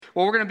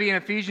Well, we're going to be in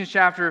Ephesians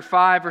chapter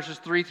 5, verses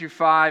 3 through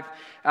 5.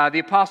 The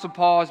Apostle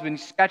Paul has been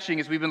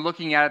sketching, as we've been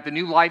looking at it, the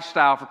new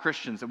lifestyle for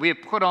Christians, that we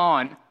have put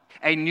on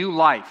a new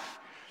life,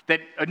 that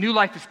a new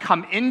life has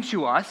come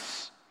into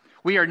us.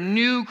 We are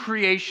new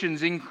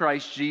creations in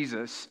Christ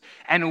Jesus,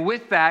 and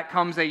with that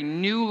comes a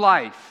new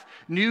life,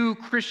 new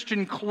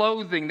Christian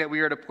clothing that we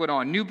are to put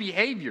on, new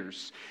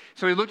behaviors.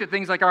 So we looked at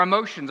things like our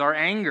emotions, our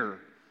anger,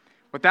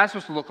 what that's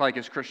supposed to look like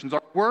as Christians,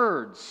 our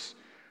words,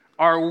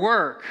 our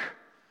work.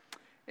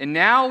 And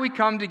now we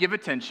come to give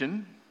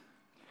attention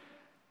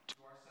to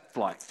our sex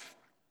life.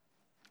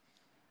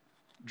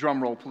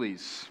 Drum roll,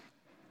 please.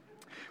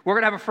 We're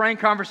going to have a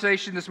frank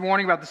conversation this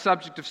morning about the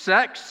subject of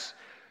sex,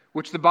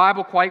 which the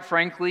Bible, quite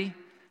frankly,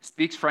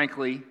 speaks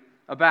frankly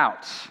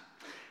about.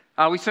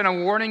 We sent a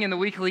warning in the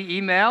weekly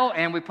email,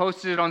 and we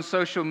posted it on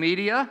social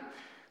media.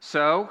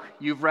 So,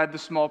 you've read the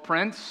small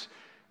print.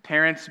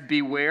 Parents,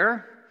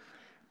 beware.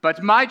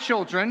 But my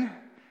children,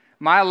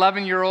 my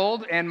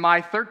 11-year-old and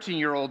my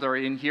 13-year-old are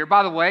in here.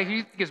 By the way, who do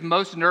you think is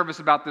most nervous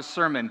about this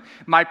sermon?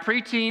 My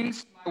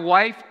preteens, my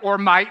wife, or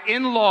my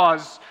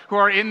in-laws who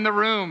are in the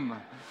room?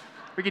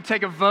 We can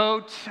take a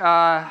vote.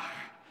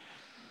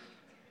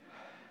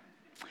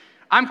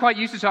 I'm quite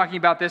used to talking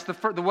about this.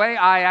 The way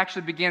I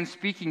actually began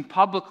speaking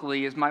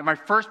publicly is my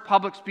first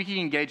public speaking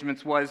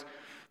engagements was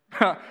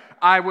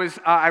I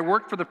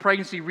worked for the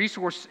pregnancy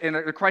resource in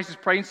the crisis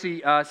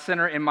pregnancy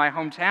center in my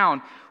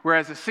hometown, where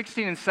as a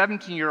 16 and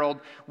 17-year-old,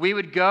 we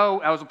would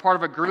go, I was a part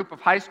of a group of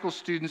high school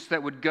students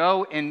that would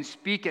go and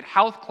speak at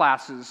health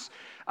classes,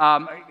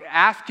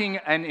 asking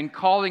and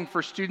calling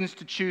for students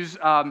to choose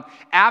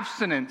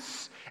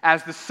abstinence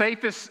as the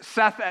safest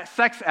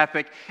sex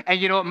ethic.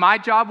 And you know what my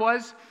job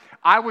was?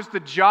 I was the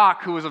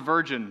jock who was a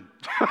virgin.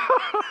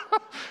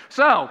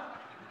 So,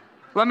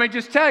 let me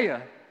just tell you,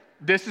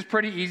 this is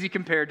pretty easy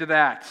compared to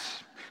that.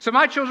 So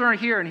my children are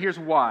here, and here's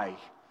why.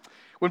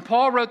 When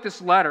Paul wrote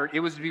this letter, it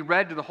was to be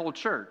read to the whole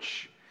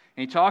church.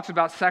 And he talks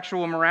about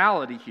sexual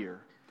immorality here.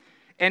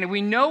 And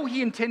we know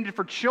he intended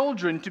for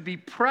children to be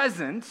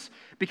present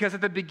because at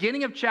the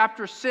beginning of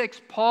chapter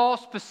 6, Paul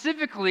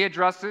specifically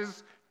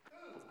addresses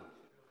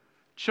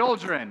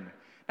children.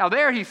 Now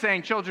there he's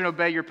saying, children,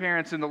 obey your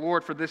parents in the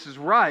Lord, for this is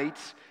right.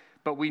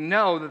 But we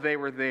know that they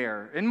were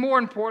there. And more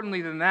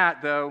importantly than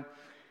that, though,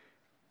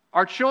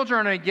 our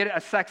children are going to get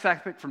a sex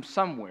ethic from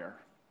somewhere.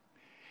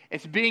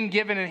 It's being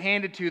given and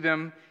handed to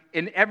them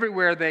in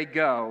everywhere they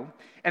go.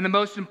 And the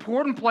most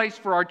important place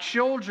for our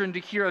children to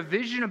hear a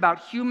vision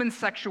about human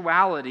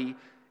sexuality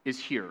is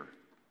here.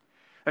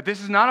 That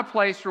this is not a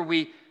place where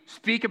we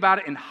speak about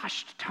it in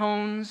hushed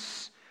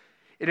tones.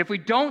 And if we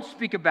don't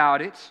speak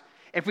about it,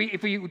 if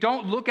we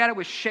don't look at it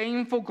with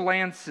shameful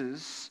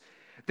glances,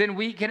 then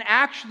we can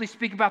actually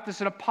speak about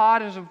this in a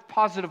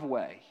positive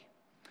way,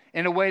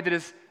 in a way that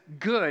is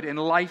good and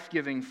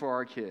life-giving for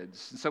our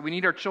kids. And so we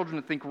need our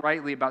children to think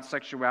rightly about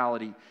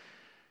sexuality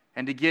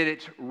and to get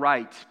it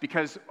right,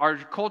 because our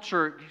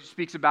culture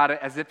speaks about it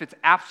as if it's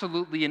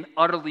absolutely and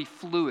utterly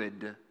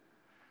fluid.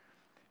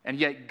 And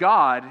yet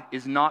God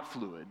is not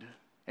fluid,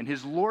 and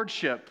his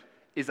lordship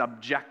is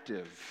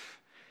objective.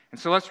 And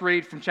so let's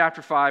read from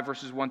chapter 5,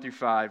 verses 1 through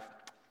 5.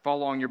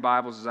 Follow along your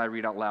Bibles as I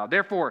read out loud.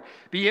 Therefore,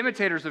 be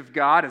imitators of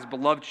God as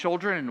beloved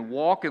children, and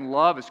walk in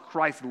love as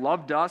Christ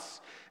loved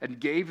us and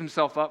gave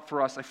himself up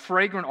for us, a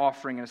fragrant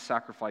offering and a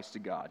sacrifice to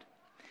God.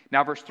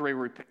 Now, verse 3,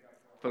 where we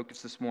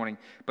focus this morning.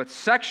 But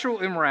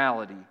sexual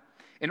immorality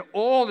and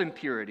all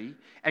impurity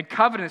and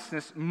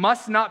covetousness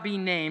must not be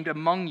named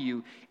among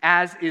you,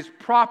 as is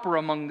proper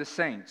among the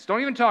saints.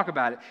 Don't even talk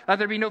about it. Let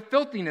there be no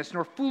filthiness,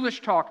 nor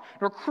foolish talk,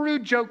 nor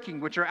crude joking,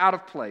 which are out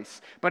of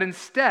place. But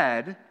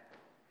instead,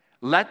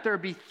 let there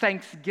be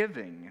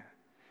thanksgiving.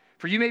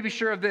 For you may be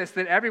sure of this,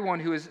 that everyone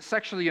who is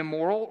sexually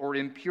immoral or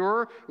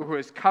impure or who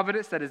is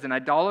covetous, that is an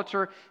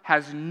idolater,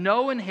 has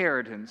no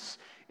inheritance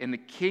in the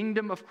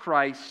kingdom of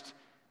Christ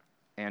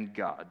and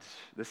God.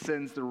 This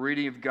ends the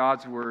reading of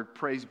God's word.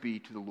 Praise be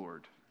to the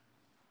Lord.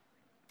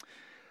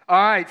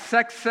 All right,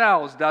 sex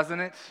sells, doesn't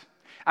it?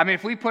 I mean,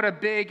 if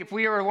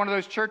we were one of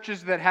those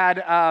churches that had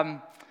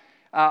a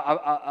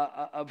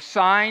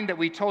sign that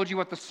we told you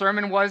what the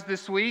sermon was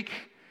this week,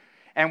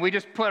 and we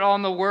just put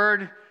on the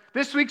word,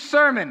 this week's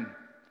sermon,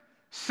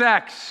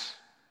 sex.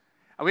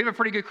 We have a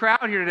pretty good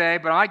crowd here today,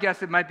 but I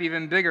guess it might be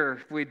even bigger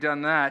if we'd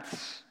done that.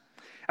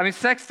 I mean,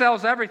 sex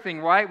sells everything,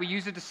 right? We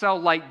use it to sell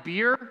light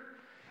beer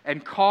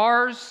and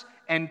cars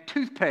and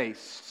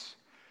toothpaste.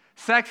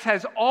 Sex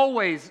has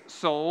always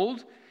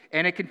sold,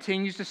 and it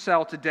continues to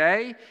sell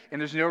today, and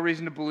there's no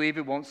reason to believe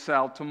it won't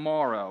sell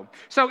tomorrow.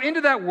 So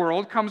into that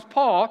world comes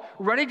Paul,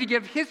 ready to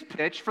give his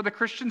pitch for the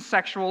Christian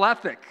sexual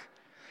ethic.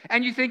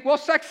 And you think, well,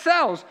 sex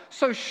sells,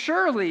 so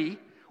surely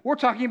we're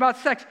talking about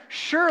sex.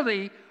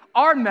 Surely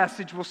our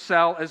message will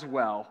sell as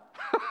well.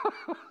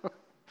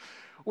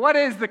 What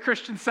is the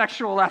Christian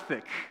sexual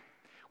ethic?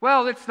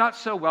 Well, it's not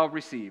so well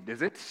received,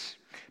 is it?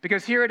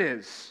 Because here it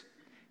is.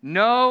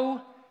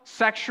 No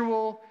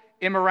sexual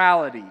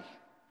immorality.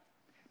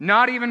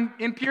 Not even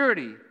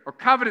impurity or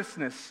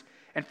covetousness.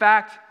 In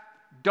fact,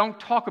 don't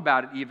talk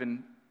about it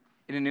even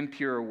in an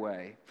impure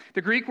way.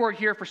 The Greek word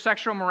here for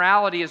sexual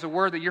morality is a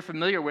word that you're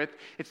familiar with.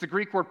 It's the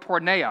Greek word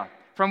porneia,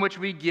 from which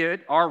we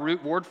get our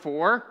root word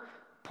for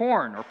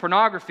porn or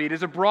pornography. It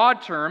is a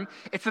broad term.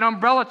 It's an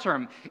umbrella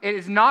term. It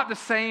is not the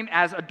same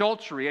as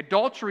adultery.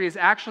 Adultery is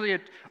actually,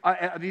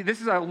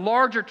 this is a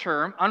larger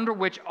term under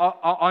which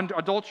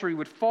adultery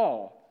would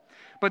fall.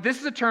 But this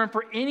is a term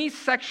for any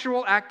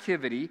sexual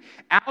activity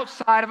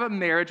outside of a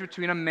marriage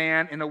between a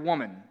man and a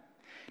woman.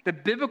 The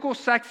biblical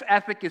sex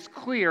ethic is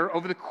clear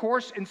over the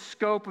course and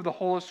scope of the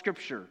whole of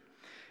Scripture.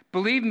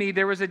 Believe me,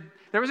 there was a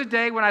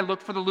day when I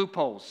looked for the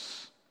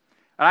loopholes.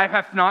 I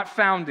have not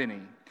found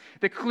any.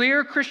 The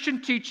clear Christian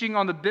teaching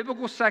on the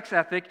biblical sex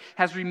ethic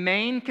has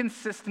remained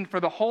consistent for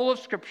the whole of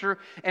Scripture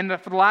and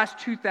for the last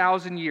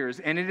 2,000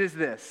 years, and it is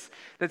this,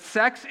 that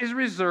sex is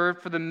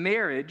reserved for the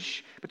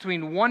marriage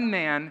between one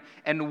man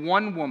and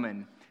one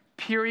woman,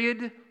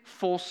 period,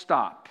 full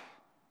stop.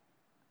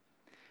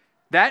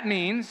 That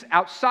means,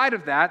 outside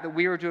of that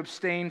we are to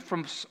abstain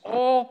from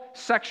all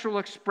sexual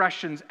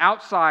expressions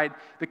outside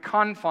the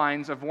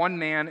confines of one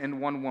man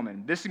and one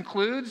woman. This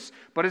includes,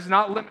 but is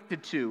not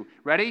limited to,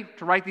 ready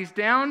to write these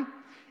down?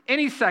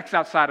 Any sex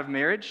outside of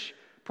marriage,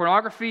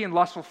 pornography and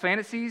lustful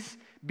fantasies,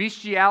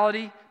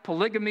 bestiality,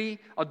 polygamy,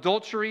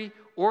 adultery,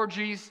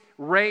 orgies,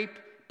 rape,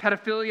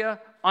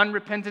 pedophilia,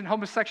 unrepentant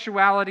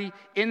homosexuality,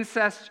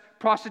 incest,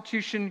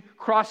 prostitution,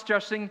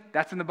 cross-dressing,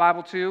 that's in the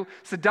Bible too,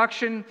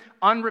 seduction,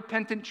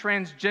 unrepentant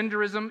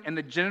transgenderism and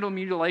the genital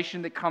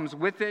mutilation that comes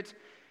with it,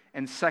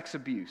 and sex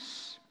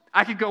abuse.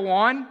 I could go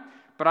on,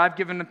 but I've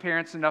given the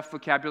parents enough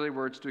vocabulary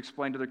words to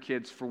explain to their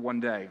kids for one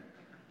day.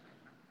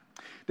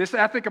 This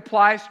ethic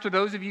applies to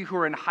those of you who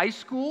are in high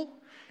school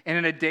and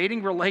in a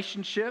dating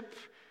relationship.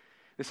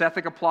 This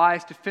ethic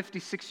applies to 50,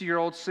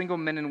 60-year-old single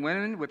men and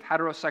women with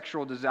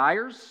heterosexual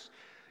desires.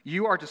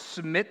 You are to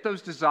submit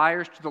those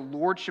desires to the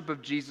lordship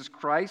of Jesus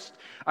Christ,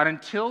 and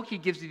until he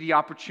gives you the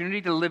opportunity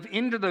to live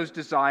into those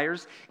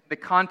desires in the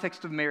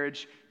context of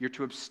marriage, you're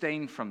to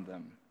abstain from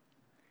them.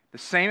 The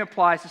same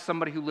applies to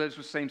somebody who lives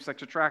with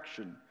same-sex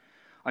attraction.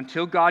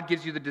 Until God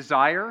gives you the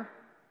desire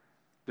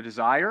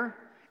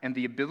and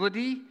the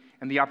ability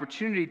and the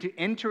opportunity to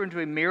enter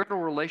into a marital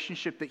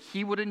relationship that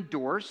he would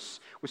endorse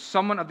with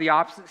someone of the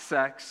opposite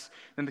sex,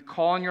 then the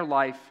call in your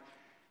life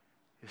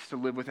is to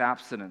live with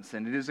abstinence.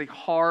 And it is a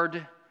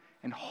hard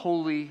and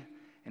holy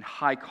and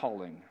high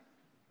calling.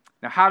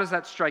 Now, how does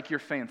that strike your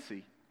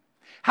fancy?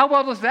 How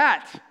well does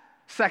that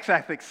sex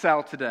ethic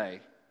sell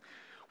today?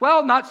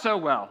 Well, not so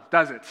well,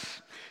 does it?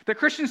 The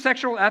Christian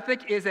sexual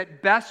ethic is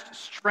at best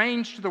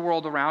strange to the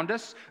world around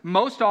us.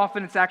 Most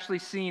often it's actually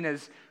seen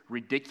as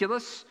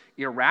ridiculous,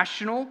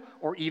 irrational,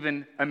 or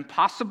even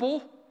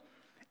impossible.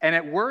 And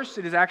at worst,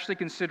 it is actually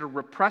considered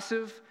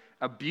repressive,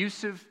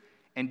 abusive,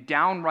 and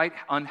downright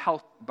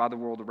unhealthy by the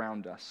world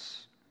around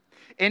us.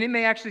 And it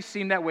may actually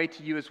seem that way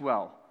to you as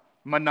well.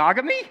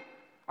 Monogamy?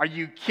 Are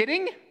you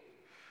kidding?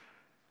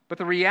 But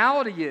the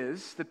reality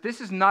is that this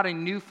is not a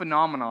new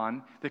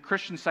phenomenon, the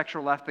Christian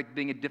sexual ethic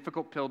being a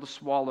difficult pill to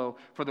swallow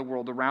for the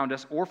world around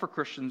us or for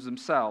Christians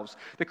themselves.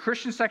 The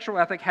Christian sexual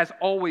ethic has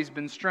always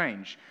been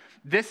strange.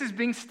 This is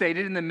being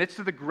stated in the midst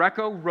of the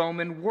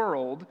Greco-Roman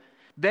world.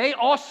 They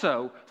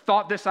also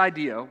thought this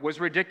idea was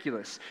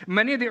ridiculous.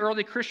 Many of the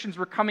early Christians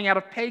were coming out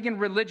of pagan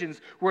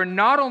religions where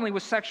not only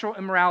was sexual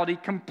immorality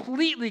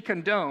completely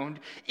condoned,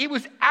 it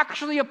was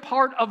actually a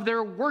part of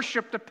their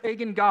worship to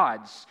pagan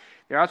gods.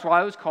 That's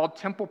why it was called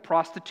temple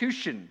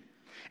prostitution.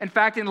 In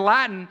fact, in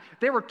Latin,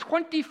 there were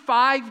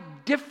 25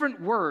 different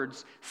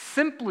words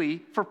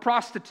simply for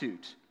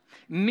prostitute.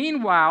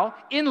 Meanwhile,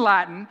 in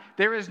Latin,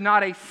 there is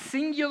not a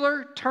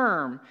singular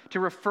term to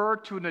refer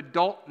to an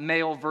adult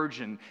male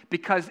virgin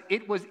because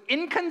it was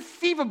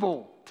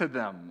inconceivable to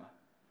them.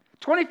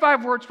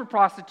 25 words for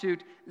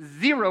prostitute,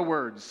 0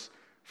 words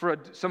for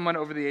someone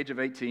over the age of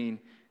 18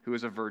 who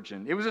is a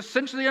virgin. It was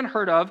essentially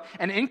unheard of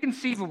and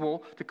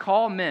inconceivable to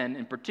call men,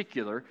 in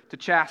particular, to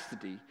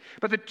chastity.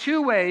 But the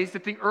two ways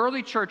that the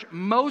early church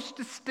most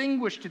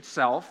distinguished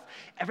itself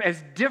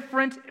as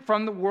different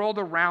from the world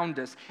around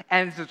us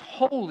and as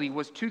holy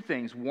was 2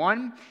 things.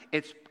 1,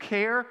 its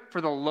care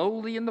for the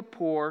lowly and the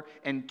poor,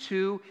 and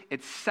 2,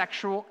 its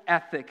sexual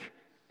ethic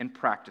and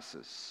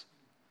practices.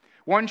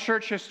 One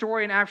church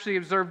historian actually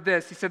observed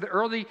this. He said the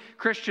early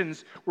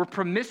Christians were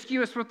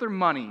promiscuous with their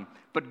money,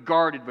 but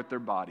guarded with their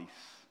bodies,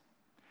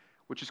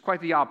 which is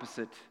quite the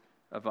opposite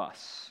of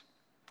us.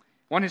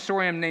 One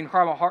historian named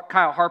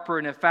Kyle Harper,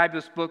 in a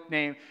fabulous book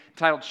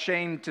entitled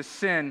Shame to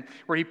Sin,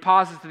 where he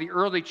posits that the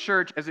early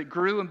church, as it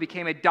grew and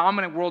became a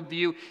dominant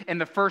worldview in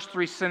the first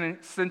 3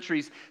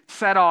 centuries,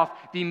 set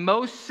off the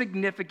most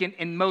significant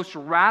and most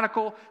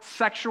radical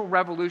sexual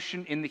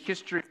revolution in the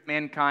history of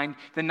mankind.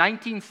 The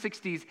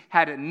 1960s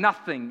had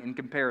nothing in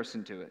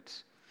comparison to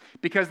it,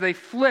 because they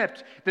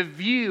flipped the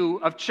view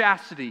of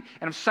chastity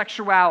and of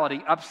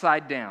sexuality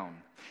upside down.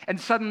 And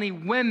suddenly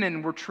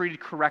women were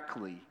treated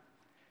correctly.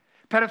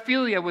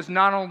 Pedophilia was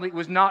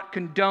not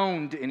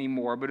condoned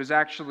anymore, but was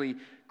actually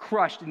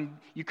crushed, and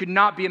you could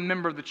not be a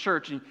member of the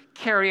church and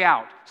carry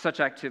out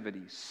such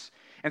activities.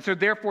 And so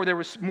therefore there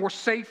was more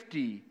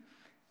safety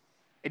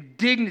and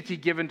dignity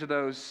given to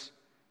those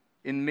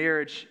in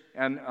marriage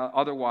and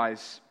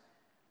otherwise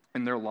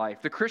in their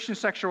life. The Christian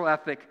sexual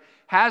ethic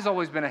has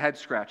always been a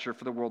head-scratcher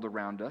for the world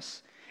around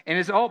us,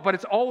 but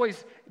it's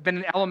always been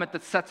an element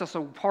that sets us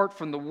apart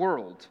from the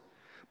world.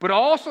 But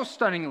also,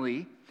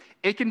 stunningly,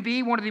 it can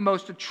be one of the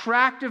most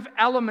attractive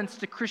elements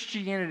to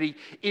Christianity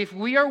if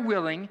we are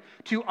willing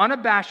to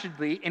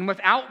unabashedly and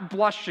without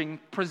blushing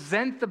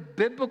present the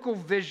biblical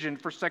vision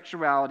for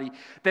sexuality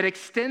that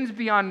extends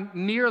beyond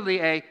merely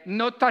a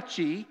no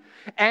touchy,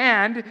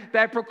 and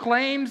that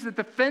proclaims that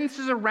the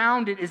fences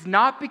around it is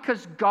not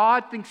because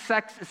God thinks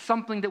sex is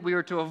something that we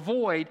are to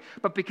avoid,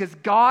 but because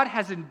God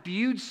has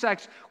imbued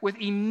sex with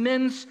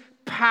immense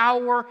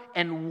power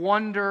and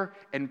wonder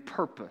and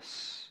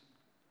purpose.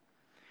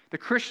 The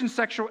Christian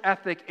sexual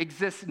ethic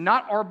exists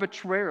not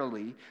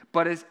arbitrarily,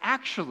 but as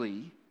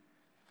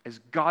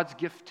God's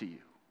gift to you.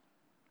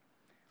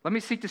 Let me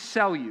seek to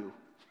sell you.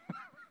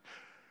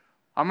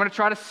 I'm going to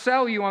try to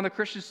sell you on the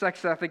Christian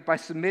sex ethic by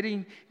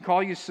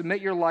call you to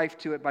submit your life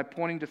to it by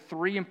pointing to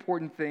three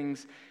important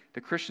things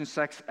the Christian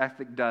sex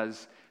ethic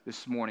does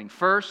this morning.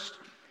 First,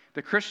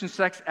 the Christian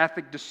sex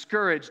ethic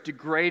discourages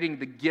degrading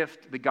the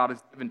gift that God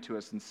has given to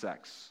us in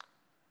sex.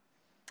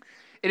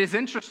 It is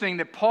interesting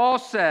that Paul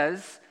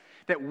says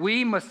that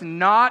we must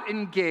not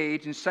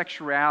engage in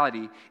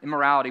sexuality,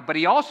 immorality. But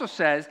he also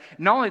says,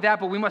 not only that,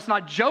 but we must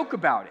not joke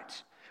about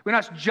it. We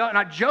must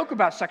not joke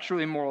about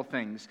sexually immoral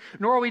things,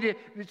 nor are we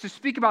to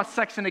speak about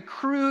sex in a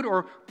crude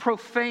or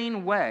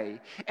profane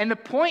way. And the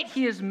point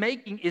he is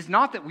making is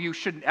not that we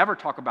shouldn't ever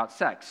talk about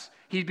sex.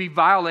 He'd be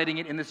violating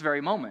it in this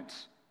very moment.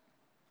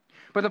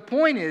 But the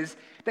point is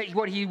that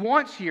what he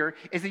wants here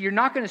is that you're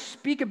not going to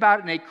speak about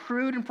it in a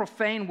crude and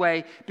profane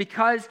way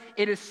because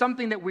it is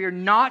something that we are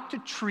not to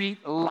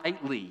treat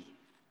lightly.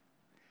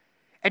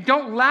 And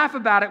don't laugh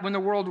about it when the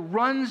world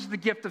runs the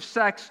gift of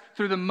sex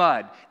through the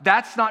mud.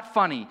 That's not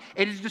funny.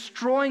 It is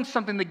destroying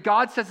something that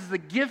God says is a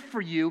gift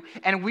for you,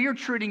 and we are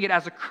treating it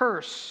as a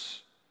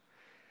curse.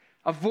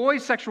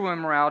 Avoid sexual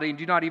immorality and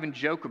do not even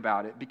joke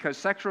about it, because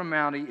sexual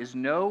immorality is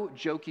no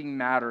joking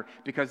matter,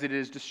 because it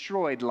has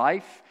destroyed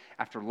life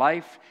after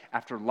life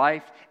after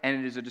life,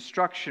 and it is a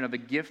destruction of a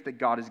gift that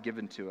God has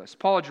given to us.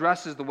 Paul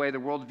addresses the way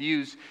the world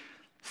views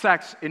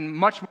sex in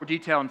much more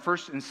detail in 1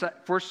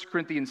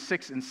 Corinthians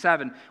 6 and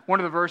 7.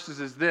 One of the verses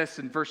is this,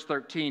 in verse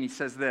 13, he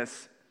says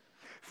this: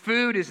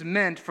 food is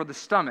meant for the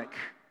stomach,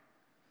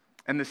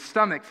 and the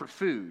stomach for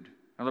food.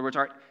 In other words,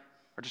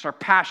 our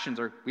passions,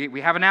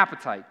 we have an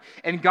appetite.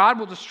 And God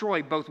will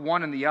destroy both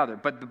one and the other.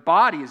 But the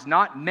body is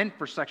not meant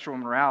for sexual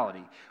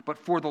immorality, but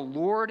for the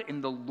Lord,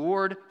 and the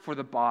Lord for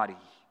the body.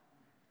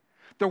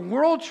 The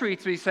world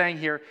treats, what he's saying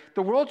here,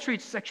 the world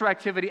treats sexual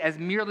activity as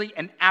merely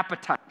an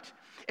appetite.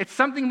 It's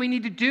something we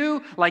need to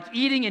do, like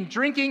eating and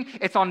drinking.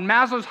 It's on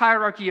Maslow's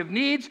hierarchy of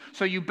needs,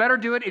 so you better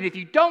do it. And if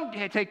you don't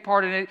take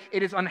part in it,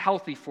 it is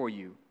unhealthy for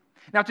you.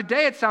 Now,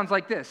 today it sounds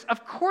like this.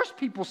 Of course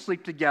people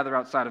sleep together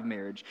outside of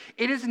marriage.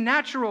 It is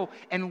natural,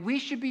 and we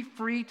should be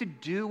free to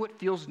do what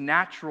feels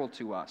natural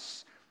to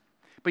us.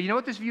 But you know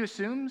what this view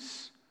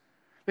assumes?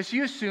 This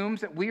view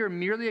assumes that we are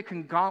merely a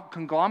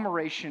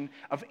conglomeration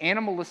of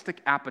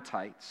animalistic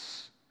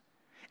appetites.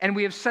 And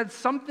we have said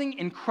something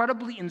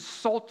incredibly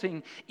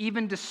insulting,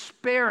 even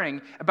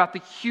despairing, about the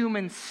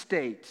human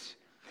state.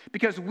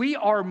 Because we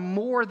are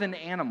more than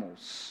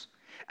animals.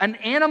 An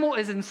animal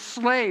is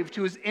enslaved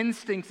to his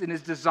instincts and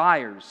his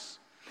desires.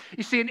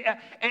 You see,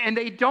 and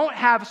they don't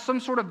have some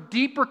sort of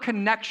deeper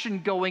connection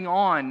going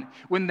on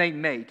when they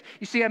mate.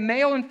 You see, a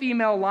male and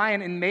female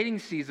lion in mating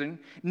season,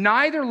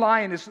 neither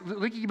lion is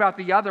thinking about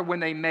the other when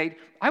they mate.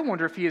 I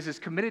wonder if he is as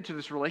committed to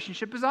this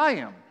relationship as I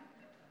am.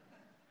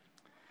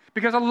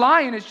 Because a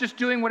lion is just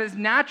doing what is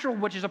natural,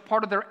 which is a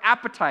part of their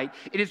appetite.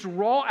 It is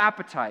raw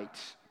appetite.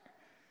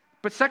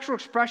 But sexual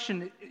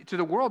expression to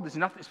the world is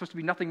supposed to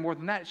be nothing more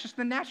than that. It's just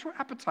the natural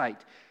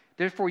appetite.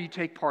 Therefore, you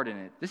take part in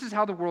it. This is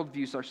how the world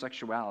views our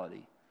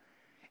sexuality.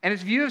 And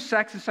its view of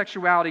sex and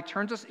sexuality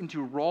turns us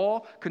into raw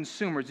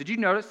consumers. Did you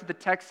notice that the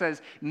text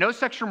says no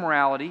sexual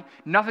morality,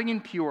 nothing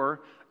impure,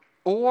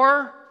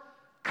 or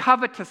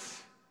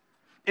covetous?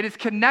 It is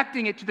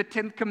connecting it to the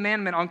 10th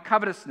commandment on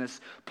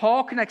covetousness.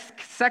 Paul connects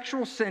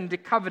sexual sin to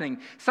coveting.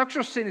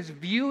 Sexual sin is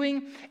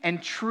viewing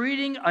and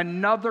treating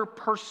another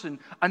person,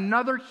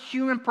 another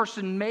human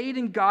person made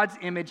in God's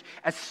image,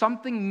 as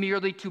something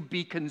merely to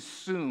be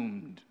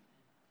consumed.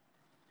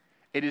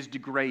 It is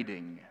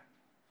degrading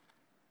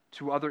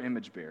to other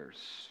image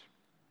bearers.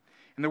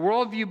 And the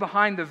worldview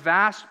behind the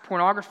vast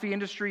pornography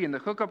industry and the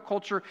hookup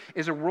culture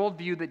is a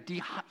worldview that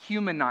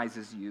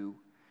dehumanizes you,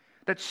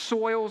 that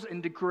soils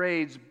and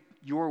degrades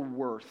your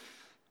worth.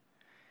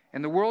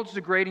 And the world's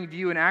degrading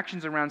view and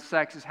actions around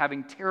sex is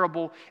having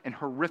terrible and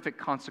horrific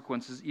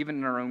consequences, even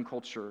in our own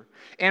culture.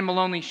 Anne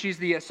Maloney, she's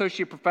the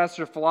associate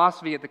professor of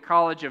philosophy at the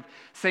College of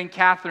St.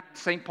 Catherine,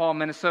 St. Paul,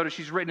 Minnesota.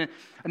 She's written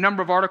a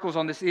number of articles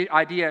on this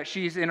idea.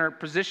 She's in her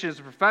position as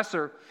a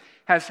professor,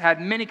 has had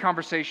many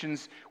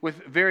conversations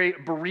with very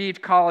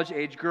bereaved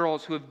college-age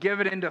girls who have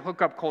given into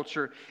hookup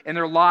culture, and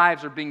their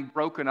lives are being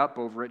broken up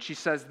over it. She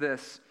says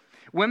this: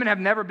 Women have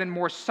never been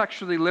more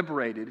sexually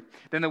liberated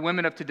than the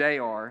women of today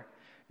are.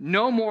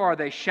 No more are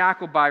they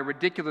shackled by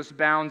ridiculous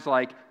bounds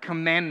like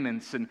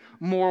commandments and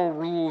moral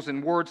rules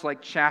and words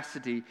like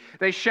chastity.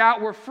 They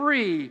shout, "We're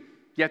free,"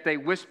 yet they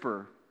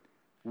whisper,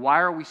 "Why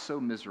are we so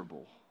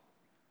miserable?"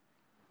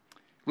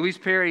 Louise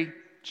Perry,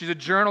 she's a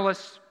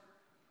journalist,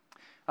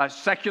 a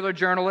secular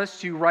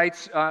journalist who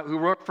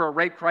wrote for a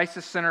rape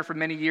crisis center for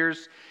many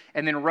years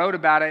and then wrote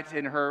about it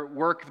in her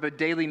work for the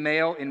Daily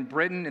Mail in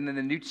Britain and then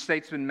the New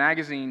Statesman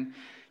magazine.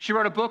 She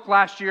wrote a book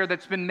last year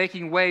that's been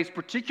making waves,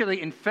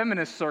 particularly in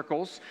feminist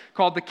circles,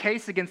 called The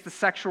Case Against the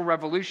Sexual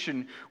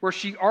Revolution, where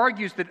she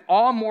argues that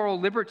all moral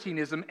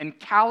libertinism and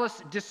callous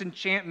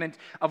disenchantment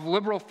of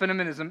liberal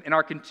feminism in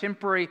our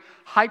contemporary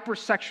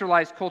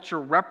hypersexualized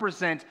culture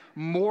represent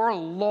more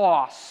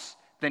loss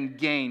than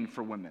gain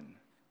for women.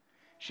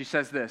 She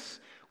says this: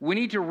 "We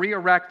need to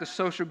re-erect the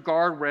social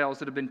guardrails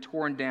that have been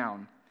torn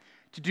down.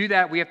 To do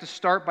that, we have to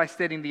start by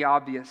stating the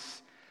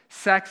obvious.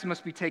 Sex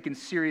must be taken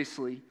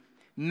seriously.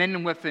 Men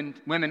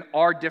and women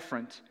are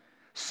different.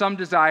 Some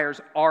desires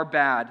are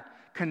bad.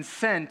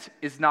 Consent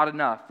is not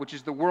enough," which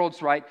is the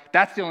world's right.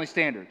 That's the only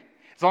standard.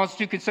 As long as it's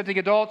two consenting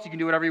adults, you can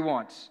do whatever you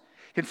want.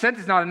 Consent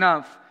is not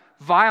enough.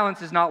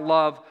 Violence is not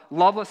love.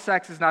 Loveless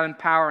sex is not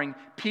empowering.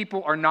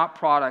 People are not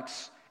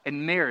products.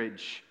 And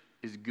marriage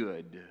is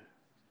good.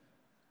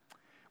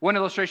 One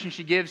illustration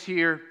she gives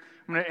here,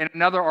 in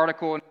another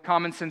article in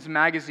Common Sense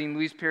magazine,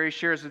 Louise Perry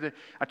shares a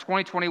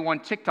 2021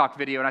 TikTok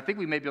video, and I think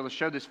we may be able to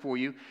show this for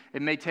you.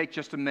 It may take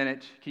just a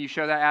minute. Can you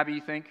show that, Abby,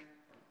 you think?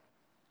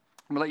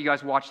 I'm going to let you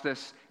guys watch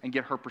this and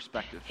get her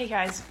perspective. Hey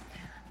guys,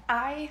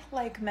 I,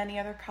 like many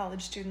other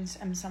college students,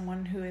 am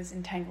someone who is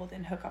entangled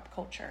in hookup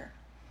culture.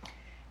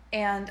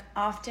 And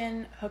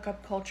often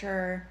hookup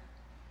culture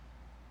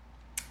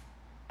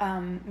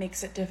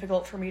makes it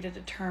difficult for me to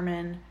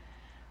determine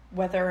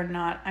whether or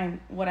not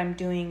what I'm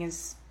doing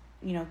is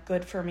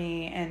good for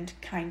me and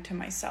kind to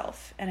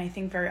myself. And I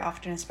think very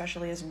often,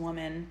 especially as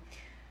women,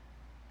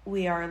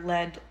 we are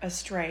led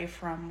astray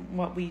from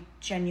what we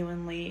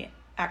genuinely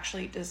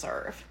actually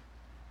deserve.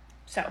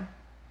 So,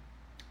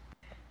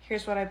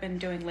 here's what I've been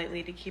doing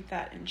lately to keep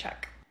that in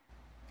check.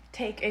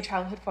 Take a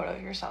childhood photo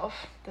of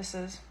yourself. This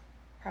is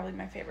probably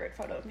my favorite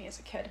photo of me as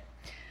a kid.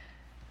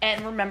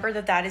 And remember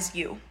that is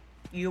you.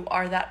 You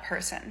are that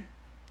person.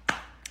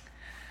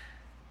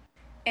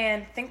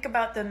 And think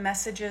about the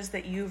messages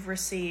that you've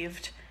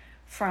received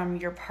from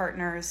your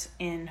partners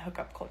in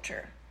hookup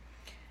culture.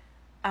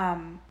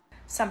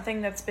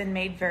 Something that's been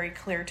made very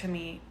clear to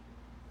me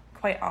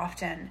quite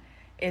often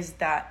is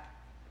that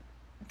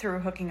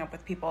through hooking up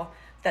with people,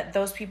 that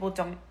those people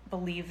don't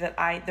believe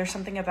that there's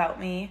something about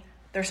me,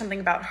 there's something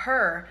about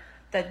her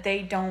that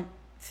they don't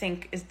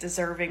think is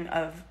deserving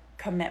of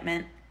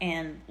commitment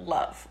and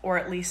love, or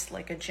at least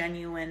like a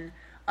genuine,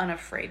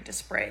 unafraid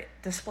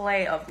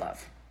display of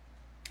love.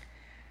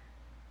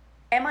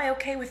 Am I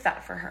okay with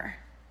that for her?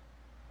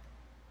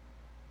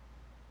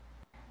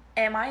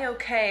 Am I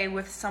okay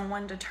with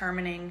someone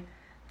determining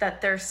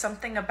that there's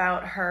something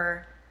about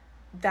her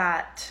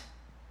that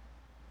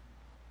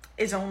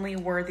is only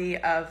worthy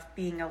of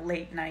being a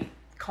late night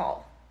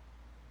call?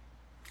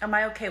 Am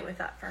I okay with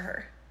that for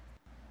her?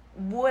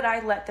 Would I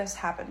let this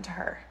happen to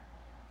her?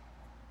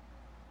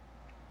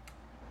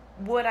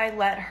 Would I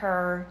let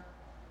her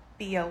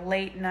be a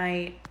late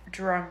night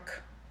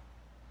drunk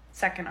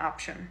second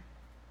option?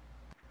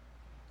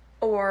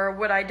 Or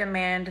would I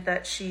demand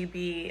that she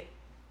be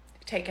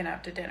taken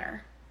out to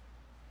dinner?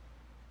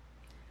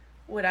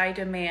 Would I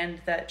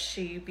demand that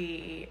she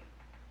be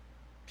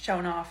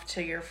shown off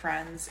to your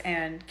friends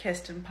and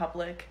kissed in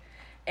public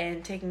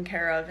and taken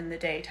care of in the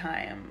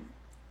daytime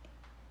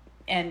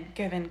and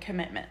given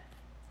commitment?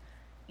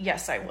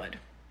 Yes, I would.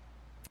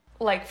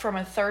 Like from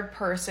a third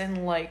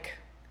person,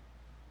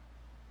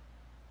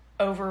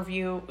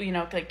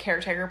 overview, like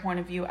caretaker point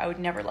of view, I would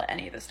never let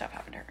any of this stuff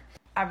happen to her.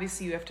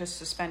 Obviously, you have to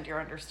suspend your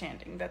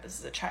understanding that this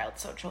is a child,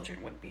 so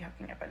children wouldn't be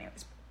hooking up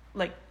anyways.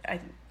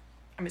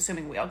 I'm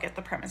assuming we all get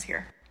the premise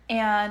here.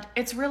 And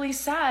it's really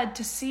sad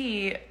to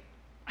see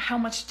how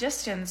much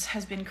distance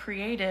has been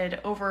created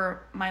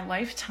over my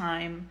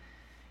lifetime,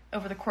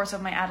 over the course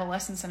of my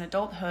adolescence and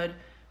adulthood,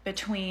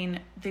 between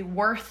the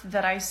worth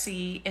that I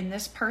see in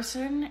this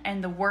person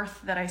and the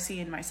worth that I see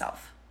in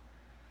myself.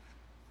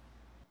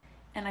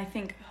 And I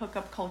think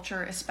hookup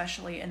culture,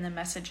 especially in the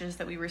messages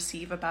that we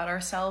receive about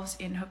ourselves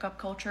in hookup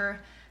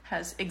culture,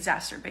 has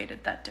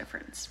exacerbated that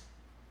difference.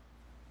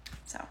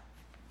 So,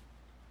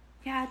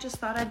 yeah, I just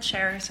thought I'd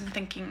share some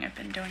thinking I've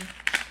been doing.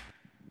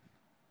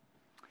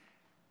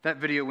 That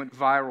video went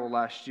viral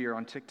last year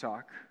on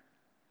TikTok.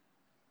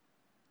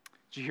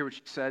 Did you hear what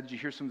she said? Did you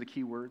hear some of the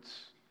key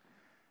words?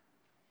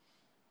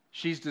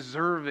 She's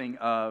deserving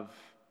of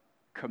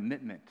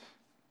commitment,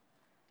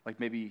 like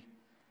maybe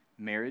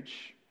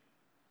marriage.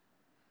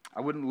 I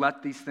wouldn't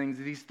let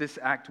this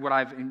act, what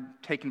I've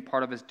taken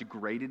part of has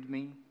degraded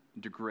me,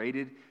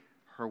 degraded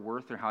her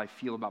worth or how I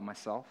feel about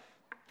myself.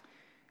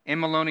 Anne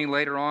Maloney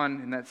later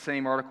on in that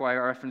same article I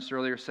referenced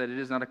earlier said, it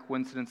is not a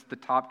coincidence that the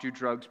top 2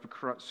 drugs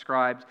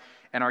prescribed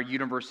in our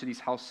university's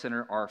health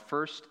center are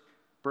first,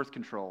 birth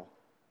control,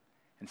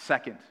 and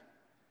second,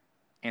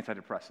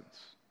 antidepressants.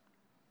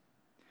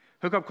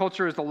 Hookup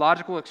culture is the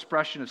logical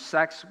expression of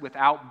sex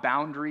without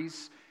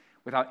boundaries,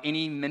 without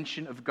any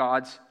mention of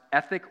God's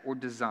ethic or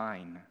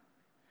design.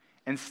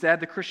 Instead,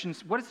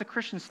 what does the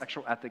Christian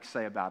sexual ethic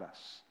say about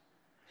us?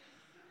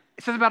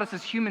 It says about us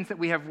as humans that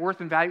we have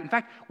worth and value. In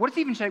fact, what does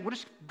it even say? We'll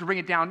just bring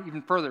it down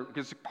even further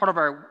because it's part of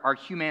our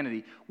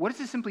humanity. What does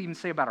it simply even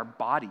say about our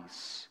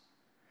bodies?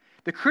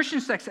 The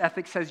Christian sex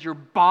ethic says your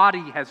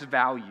body has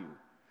value.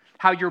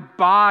 How your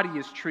body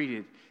is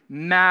treated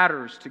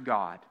matters to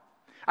God.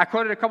 I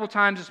quoted a couple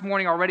times this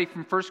morning already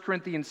from 1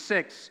 Corinthians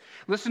 6.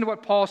 Listen to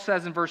what Paul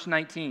says in verse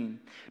 19.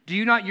 Do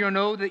you not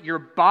know that your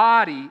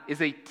body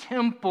is a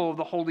temple of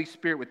the Holy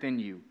Spirit within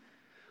you,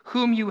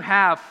 whom you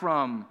have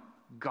from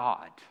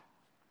God?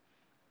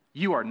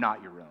 You are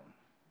not your own.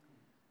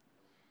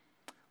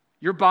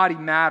 Your body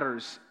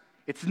matters.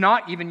 It's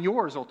not even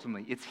yours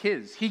ultimately. It's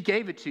His. He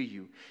gave it to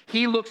you.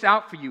 He looks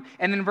out for you.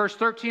 And then verse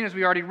 13, as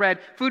we already read,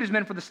 food is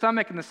meant for the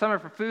stomach and the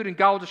stomach for food, and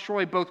God will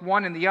destroy both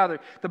one and the other.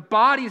 The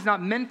body is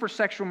not meant for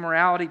sexual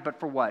morality, but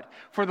for what?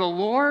 For the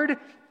Lord,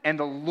 and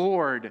the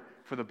Lord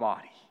for the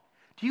body.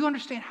 Do you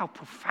understand how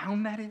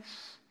profound that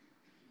is?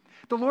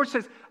 The Lord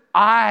says,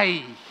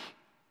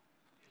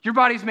 your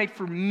body is made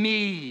for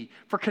me,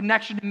 for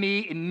connection to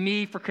me, and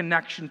me for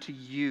connection to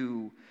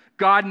you.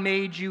 God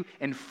made you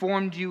and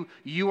formed you.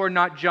 You are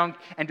not junk.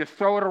 And to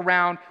throw it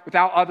around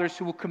without others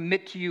who will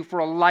commit to you for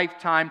a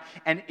lifetime,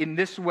 and in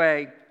this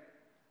way,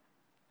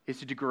 is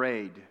to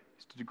degrade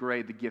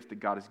the gift that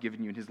God has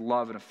given you and His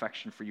love and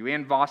affection for you.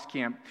 Ann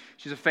Voskamp,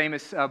 she's a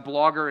famous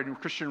blogger and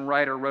Christian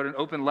writer, wrote an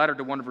open letter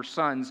to one of her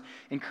sons,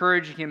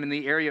 encouraging him in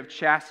the area of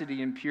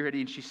chastity and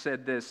purity, and she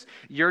said this: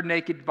 your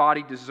naked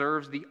body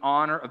deserves the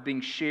honor of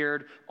being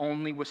shared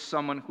only with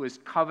someone who is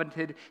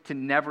coveted to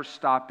never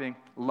stopping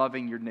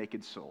loving your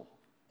naked soul.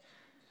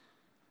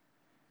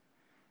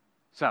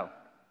 So,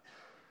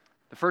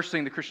 the first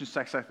thing the Christian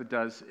sex ethic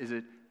does is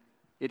it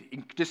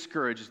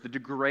discourages the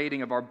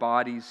degrading of our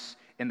bodies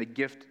and the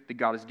gift that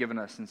God has given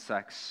us in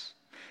sex.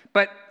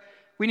 But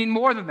we need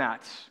more than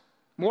that,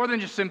 more than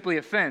just simply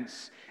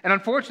offense. And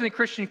unfortunately,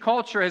 Christian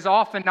culture has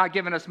often not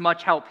given us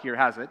much help here,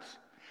 has it?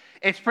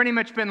 It's pretty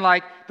much been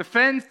like, the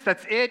fence,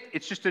 that's it.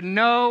 It's just a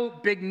no,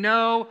 big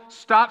no,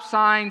 stop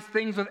signs,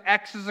 things with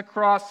X's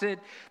across it.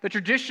 The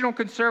traditional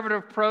conservative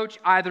approach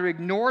either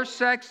ignores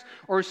sex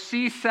or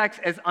sees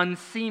sex as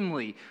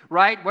unseemly,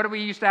 right? What did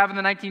we used to have in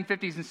the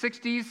 1950s and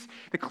 60s?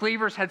 The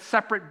cleavers had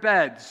separate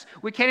beds.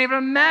 We can't even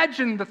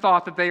imagine the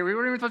thought that we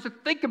weren't even supposed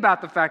to think about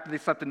the fact that they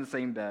slept in the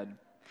same bed.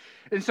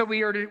 And so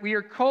we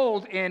are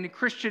told in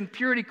Christian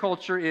purity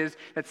culture is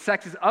that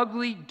sex is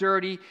ugly,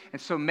 dirty, and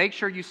so make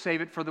sure you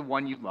save it for the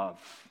one you love.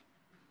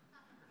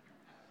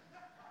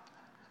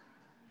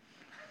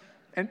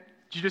 And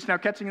you just now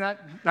catching that?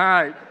 All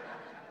right.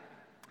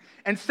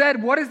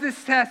 Instead, what does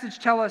this passage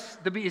tell us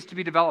is to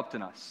be developed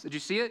in us? Did you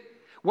see it?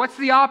 What's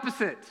the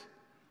opposite?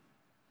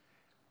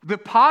 The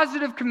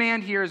positive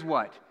command here is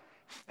what?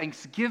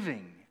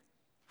 Thanksgiving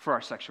for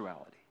our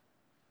sexuality.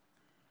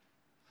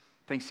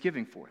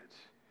 Thanksgiving for it.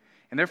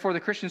 And therefore, the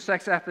Christian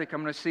sex ethic,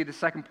 I'm going to see the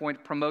second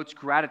point, promotes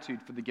gratitude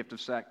for the gift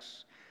of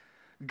sex.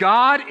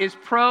 God is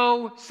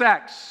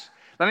pro-sex.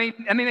 Let me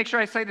make sure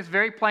I say this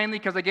very plainly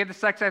because I gave the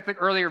sex ethic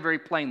earlier very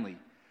plainly.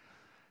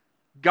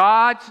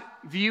 God's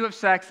view of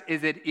sex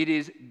is that it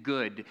is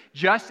good.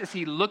 Just as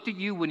He looked at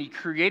you when He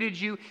created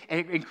you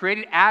and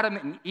created Adam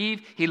and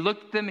Eve, He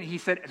looked at them and He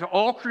said, to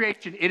all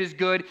creation, it is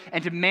good.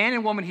 And to man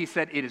and woman, He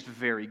said, it is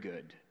very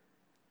good.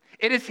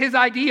 It is His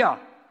idea.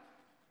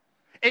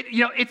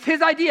 It's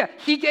His idea.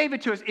 He gave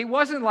it to us. It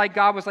wasn't like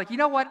God was like, you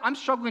know what? I'm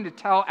struggling to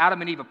tell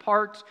Adam and Eve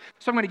apart,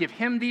 so I'm going to give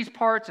him these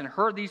parts and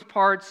her these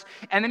parts.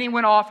 And then He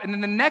went off, and then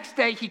the next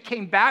day He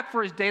came back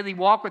for His daily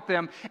walk with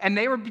them, and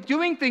they were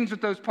doing things with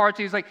those parts.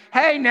 He was like,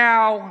 hey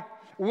now,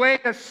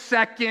 wait a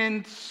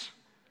second.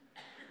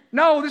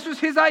 No, this was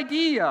His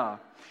idea.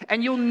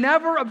 And you'll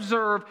never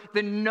observe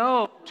the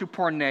no to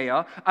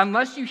porneia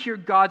unless you hear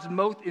God's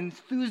most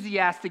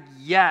enthusiastic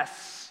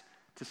yes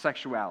to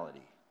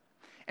sexuality.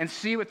 And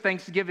see with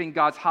thanksgiving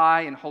God's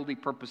high and holy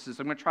purposes.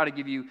 I'm going to try to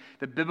give you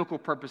the biblical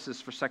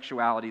purposes for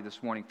sexuality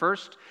this morning.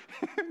 First,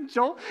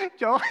 Joel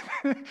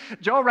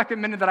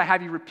recommended that I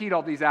have you repeat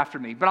all these after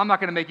me, but I'm not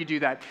going to make you do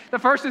that. The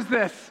first is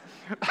this.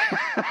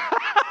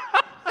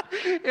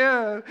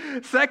 Yeah,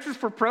 sex is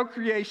for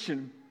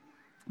procreation.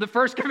 The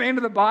first command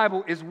of the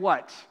Bible is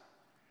what?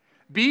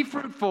 Be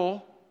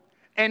fruitful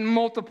and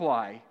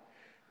multiply.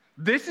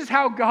 This is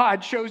how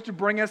God chose to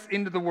bring us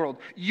into the world.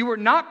 You were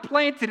not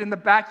planted in the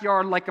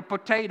backyard like a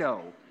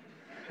potato.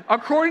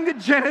 According to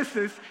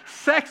Genesis,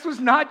 sex was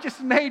not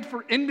just made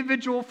for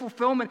individual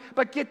fulfillment,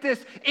 but get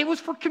this, it was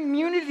for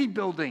community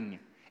building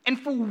and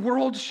for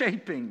world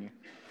shaping.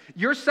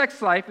 Your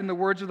sex life, in the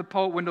words of the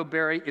poet Wendell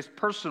Berry, is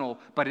personal,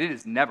 but it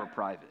is never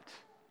private.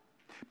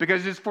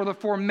 Because it's for the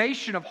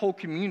formation of whole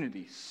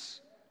communities.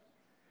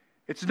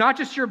 It's not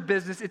just your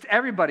business, it's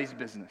everybody's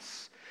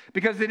business.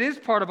 Because it is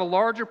part of a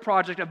larger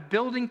project of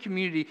building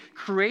community,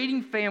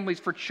 creating families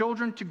for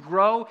children to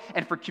grow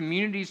and for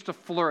communities to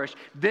flourish.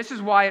 This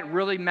is why it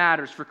really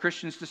matters for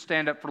Christians to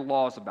stand up for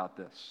laws about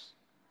this.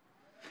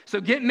 So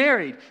get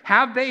married,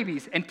 have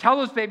babies, and tell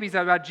those babies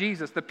about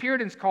Jesus. The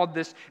Puritans called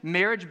this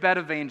marriage bed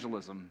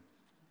evangelism.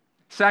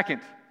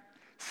 Second,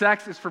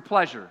 sex is for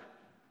pleasure.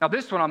 Now,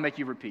 this one I'll make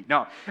you repeat.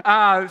 No,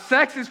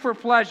 sex is for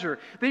pleasure.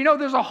 You know,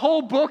 there's a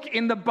whole book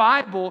in the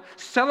Bible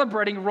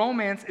celebrating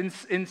romance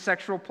in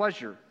sexual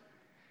pleasure.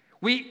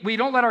 We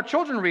don't let our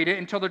children read it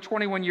until they're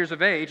 21 years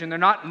of age, and they're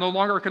no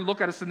longer can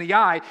look at us in the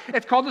eye.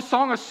 It's called the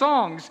Song of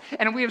Songs,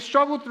 and we have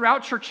struggled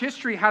throughout church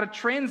history how to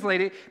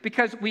translate it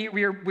because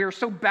we are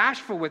so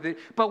bashful with it.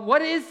 But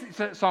what is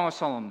Song of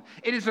Solomon?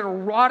 It is an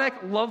erotic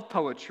love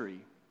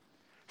poetry.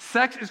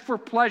 Sex is for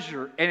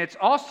pleasure, and it's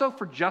also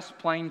for just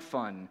plain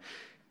fun.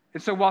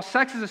 And so while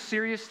sex is a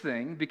serious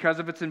thing, because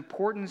of its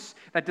importance,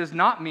 that does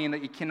not mean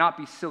that it cannot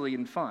be silly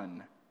and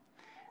fun.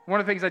 One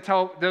of the things I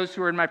tell those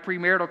who are in my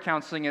premarital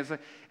counseling as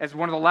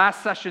one of the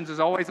last sessions is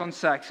always on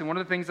sex, and one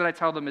of the things that I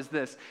tell them is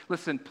this: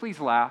 listen, please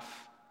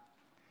laugh.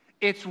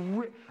 It's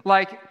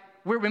like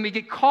when we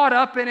get caught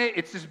up in it,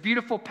 it's this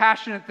beautiful,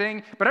 passionate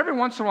thing, but every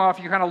once in a while, if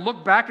you kind of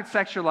look back at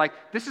sex, you're like,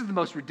 this is the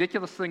most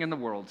ridiculous thing in the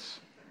world.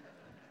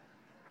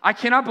 I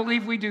cannot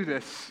believe we do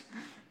this.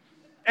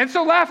 And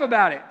so laugh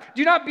about it.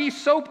 Do not be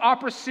soap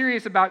opera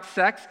serious about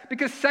sex,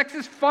 because sex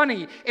is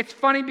funny. It's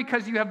funny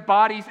because you have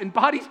bodies, and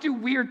bodies do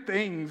weird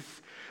things.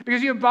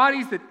 Because you have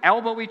bodies that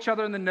elbow each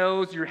other in the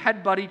nose, your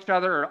headbutt each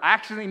other, or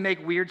accidentally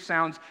make weird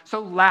sounds. So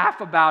laugh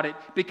about it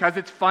because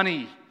it's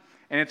funny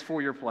and it's for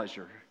your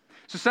pleasure.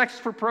 So sex is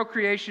for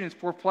procreation, it's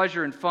for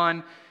pleasure and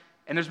fun.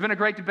 And there's been a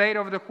great debate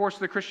over the course of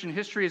the Christian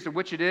history as to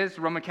which it is.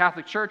 The Roman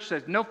Catholic Church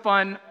says no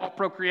fun, all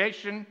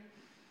procreation.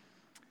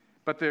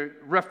 But the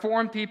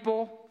Reformed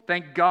people,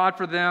 thank God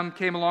for them,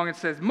 came along and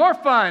says more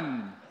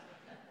fun.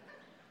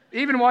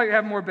 Even while you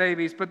have more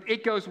babies, but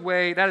it goes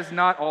that is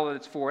not all that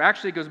it's for.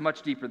 Actually, it goes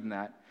much deeper than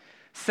that.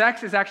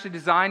 Sex is actually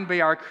designed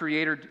by our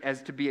Creator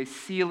as to be a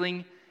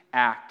sealing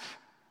act.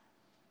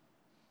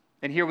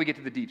 And here we get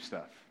to the deep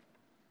stuff.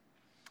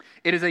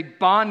 It is a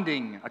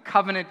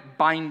covenant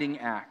binding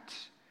act.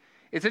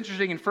 It's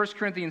interesting, in 1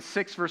 Corinthians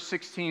 6, verse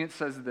 16, it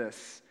says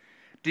this: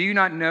 do you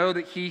not know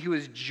that he who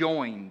is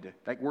joined,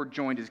 that word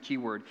joined is a key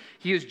word,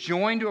 he is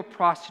joined to a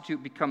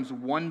prostitute becomes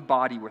one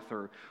body with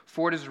her.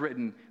 For it is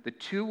written, the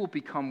two will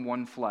become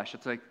one flesh.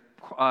 It's a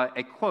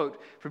quote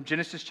from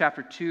Genesis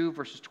chapter 2,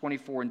 verses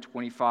 24 and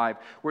 25,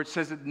 where it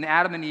says that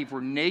Adam and Eve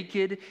were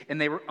naked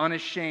and they were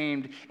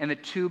unashamed, and the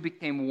two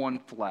became one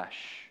flesh.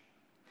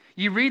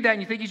 You read that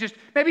and you think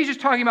maybe he's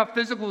just talking about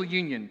physical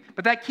union,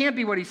 but that can't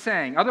be what he's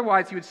saying.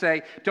 Otherwise, he would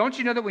say, don't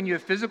you know that when you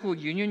have physical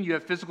union, you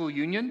have physical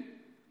union?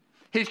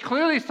 He's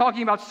clearly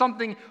talking about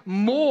something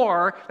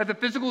more that the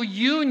physical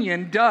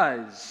union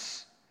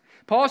does.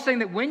 Paul is saying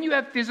that when you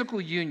have physical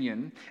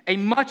union, a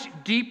much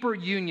deeper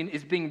union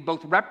is being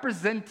both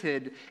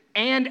represented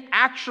and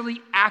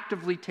actually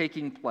actively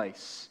taking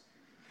place.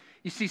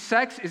 You see,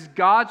 sex is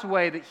God's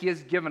way that He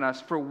has given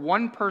us for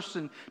one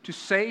person to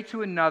say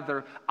to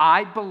another,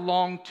 I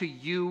belong to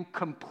you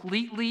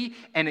completely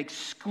and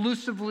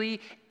exclusively,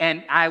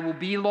 and I will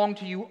belong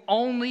to you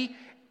only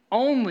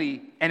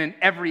and in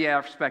every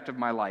aspect of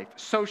my life,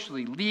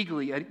 socially,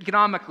 legally,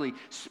 economically,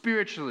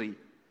 spiritually,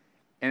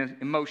 and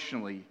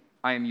emotionally,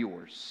 I am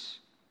yours.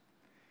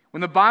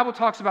 When the Bible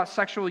talks about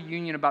sexual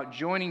union, about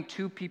joining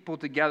two people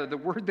together, the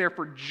word there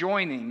for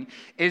joining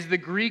is the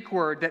Greek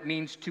word that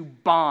means to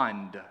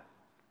bond,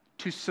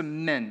 to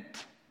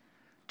cement,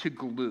 to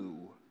glue.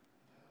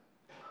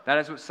 That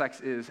is what sex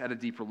is at a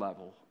deeper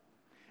level.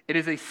 It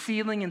is a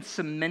sealing and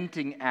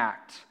cementing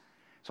act.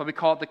 So we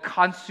call it the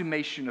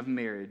consummation of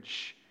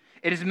marriage.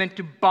 It is meant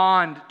to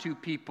bond two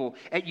people.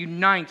 It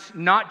unites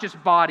not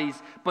just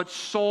bodies, but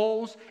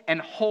souls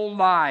and whole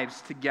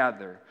lives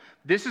together.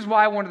 This is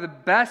why one of the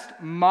best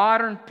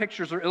modern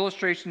pictures or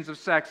illustrations of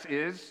sex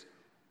is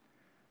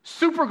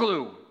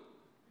superglue.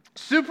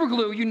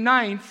 Superglue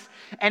unites,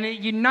 and it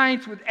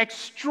unites with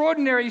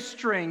extraordinary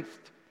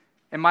strength,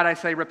 and might I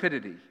say,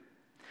 rapidity.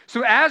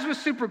 So as with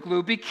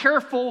superglue, be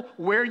careful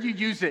where you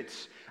use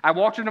it. I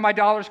walked into my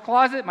daughter's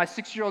closet, my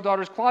 6-year-old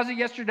daughter's closet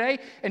yesterday,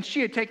 and she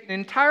had taken an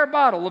entire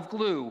bottle of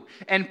glue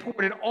and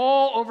poured it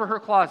all over her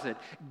closet.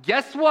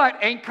 Guess what?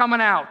 Ain't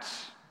coming out.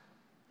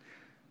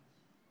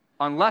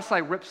 Unless I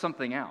rip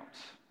something out.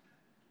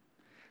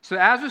 So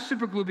as with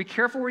superglue, be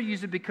careful where you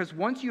use it, because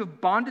once you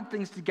have bonded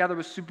things together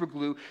with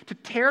superglue, to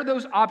tear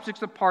those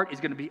objects apart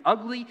is going to be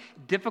ugly,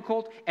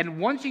 difficult, and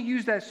once you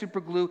use that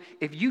superglue,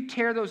 if you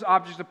tear those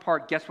objects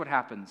apart, guess what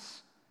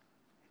happens?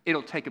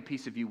 It'll take a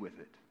piece of you with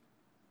it.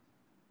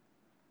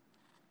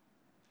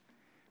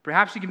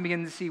 Perhaps you can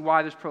begin to see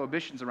why there's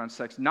prohibitions around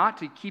sex, not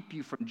to keep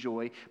you from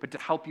joy, but to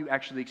help you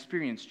actually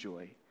experience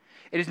joy.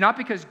 It is not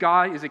because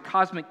God is a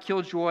cosmic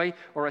killjoy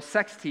or a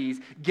sex tease,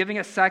 giving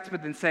us sex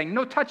but then saying,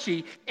 no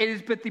touchy. It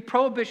is but the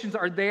prohibitions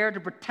are there to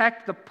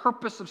protect the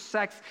purpose of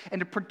sex and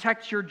to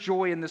protect your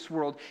joy in this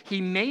world. He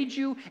made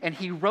you and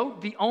he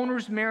wrote the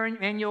owner's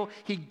manual.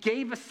 He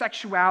gave us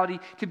sexuality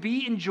to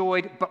be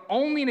enjoyed, but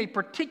only in a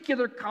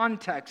particular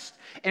context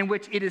in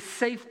which it is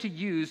safe to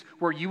use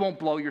where you won't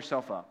blow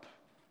yourself up.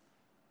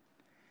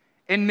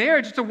 In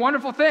marriage, it's a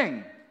wonderful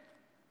thing.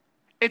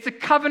 It's a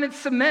covenant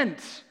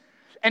cement.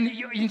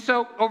 And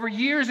so over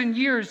years and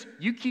years,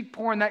 you keep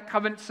pouring that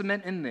covenant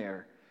cement in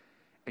there.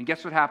 And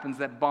guess what happens?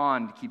 That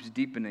bond keeps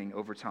deepening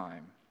over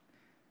time.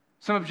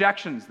 Some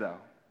objections, though.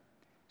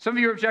 Some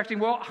of you are objecting,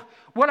 well,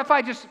 what if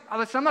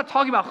listen, I'm not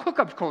talking about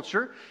hookup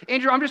culture.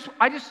 Andrew,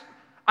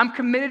 I'm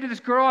committed to this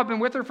girl. I've been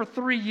with her for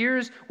 3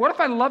 years. What if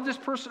I love this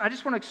person? I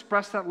just want to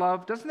express that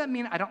love. Doesn't that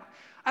mean I don't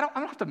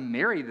have to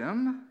marry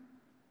them?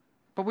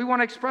 But we want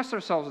to express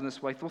ourselves in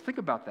this way. Well, think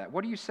about that.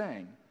 What are you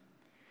saying?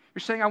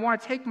 You're saying, I want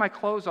to take my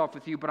clothes off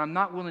with you, but I'm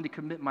not willing to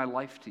commit my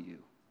life to you.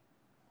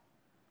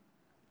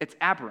 It's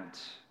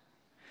aberrant.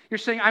 You're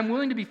saying, I'm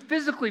willing to be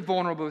physically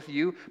vulnerable with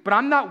you, but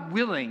I'm not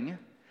willing,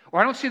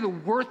 or I don't see the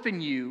worth in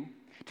you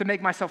to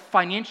make myself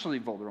financially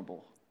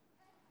vulnerable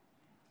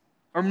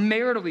or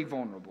maritally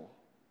vulnerable.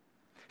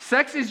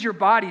 Sex is your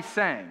body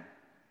saying,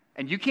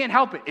 and you can't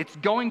help it. It's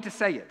going to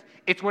say it.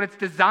 It's what it's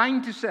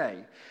designed to say.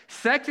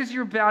 Sex is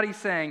your body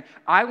saying,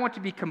 I want to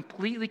be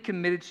completely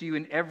committed to you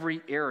in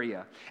every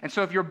area. And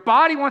so if your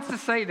body wants to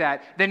say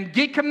that, then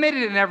get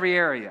committed in every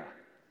area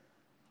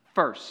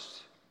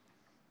first.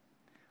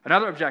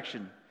 Another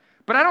objection.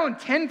 But I don't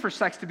intend for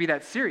sex to be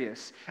that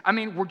serious. I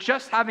mean, we're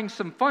just having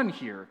some fun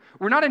here.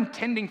 We're not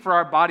intending for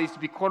our bodies to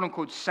be quote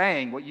unquote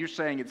saying what you're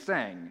saying it's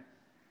saying.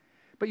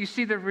 But you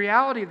see, the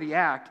reality of the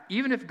act,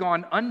 even if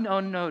gone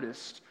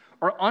unnoticed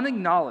or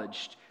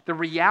unacknowledged, the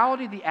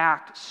reality of the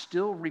act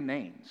still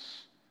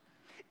remains.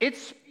 It's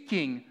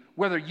speaking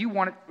whether you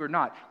want it or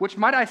not, which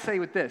might I say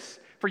with this,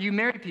 for you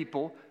married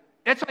people,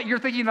 that's why you're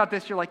thinking about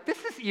this, you're like,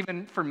 this is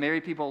even for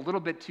married people a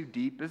little bit too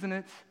deep, isn't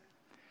it?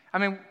 I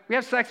mean, we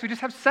have sex, we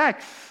just have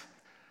sex.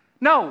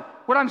 No,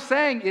 what I'm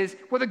saying is,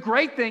 well, the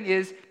great thing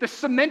is the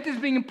cement is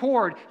being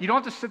poured. You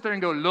don't have to sit there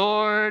and go,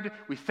 Lord,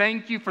 we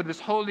thank you for this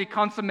holy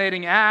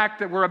consummating act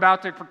that we're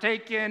about to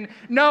partake in.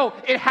 No,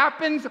 it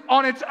happens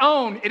on its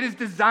own. It is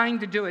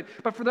designed to do it.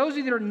 But for those of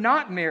you that are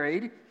not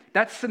married,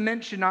 that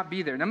cement should not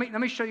be there. Let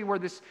me show you where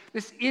this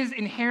is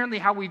inherently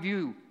how we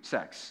view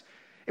sex.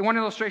 And one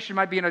illustration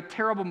might be in a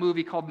terrible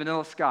movie called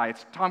Vanilla Sky.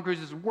 It's Tom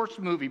Cruise's worst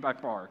movie by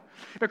far.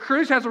 But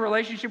Cruise has a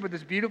relationship with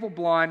this beautiful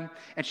blonde,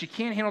 and she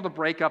can't handle the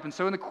breakup, and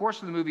so in the course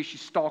of the movie, she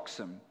stalks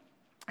him.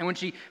 And when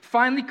she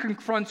finally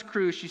confronts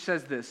Cruise, she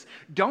says this,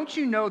 don't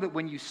you know that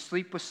when you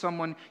sleep with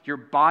someone, your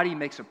body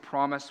makes a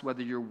promise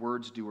whether your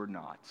words do or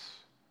not?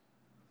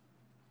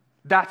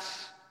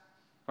 That's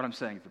what I'm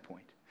saying at the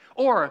point.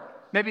 Or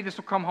maybe this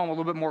will come home a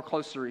little bit more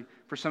closely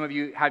for some of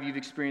you, have you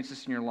experienced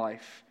this in your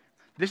life.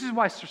 This is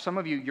why for some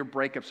of you, your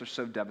breakups are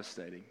so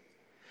devastating.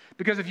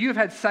 Because if you have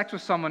had sex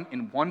with someone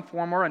in one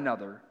form or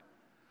another,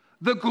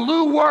 the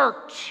glue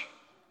worked.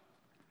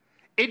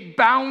 It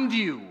bound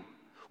you,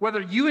 whether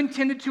you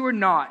intended to or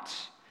not.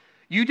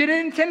 You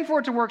didn't intend for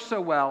it to work so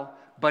well,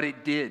 but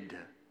it did.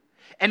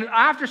 And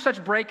after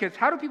such breakups,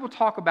 how do people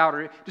talk about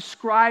or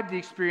describe the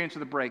experience of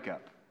the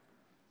breakup?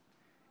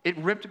 It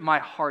ripped my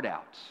heart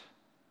out.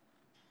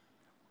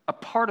 A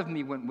part of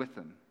me went with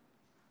them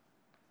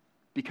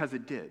because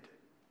it did.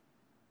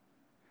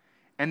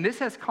 And this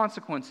has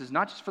consequences,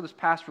 not just for those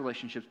past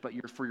relationships, but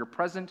for your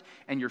present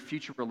and your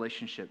future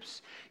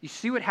relationships. You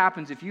see what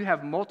happens if you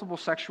have multiple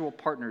sexual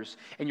partners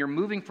and you're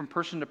moving from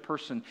person to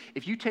person.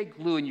 If you take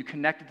glue and you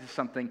connect it to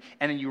something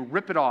and then you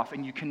rip it off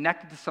and you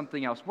connect it to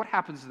something else, what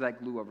happens to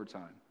that glue over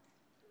time?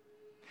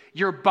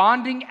 Your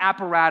bonding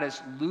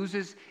apparatus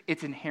loses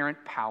its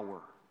inherent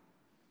power.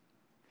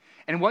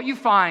 And what you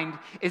find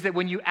is that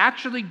when you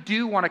actually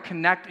do want to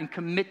connect and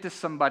commit to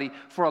somebody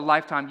for a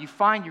lifetime, you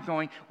find you're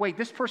going, wait,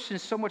 this person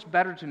is so much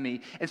better to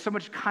me and so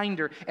much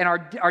kinder, and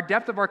our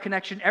depth of our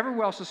connection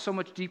everywhere else is so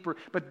much deeper,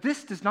 but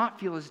this does not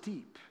feel as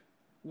deep.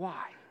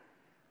 Why?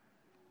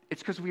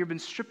 It's because we have been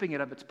stripping it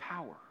of its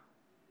power.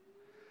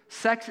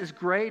 Sex is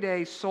grade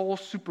A soul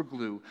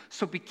superglue,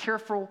 so be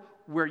careful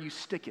where you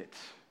stick it.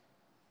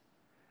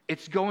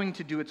 It's going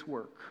to do its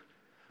work.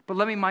 But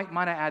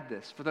might I add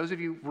this. For those of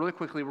you, really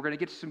quickly, we're going to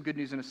get to some good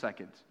news in a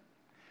second.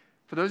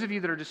 For those of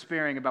you that are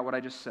despairing about what I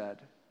just said,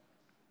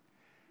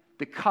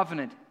 the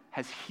covenant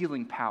has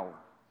healing power.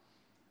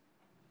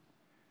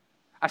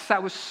 I've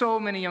sat with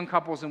so many young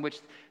couples in which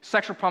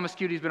sexual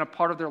promiscuity has been a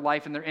part of their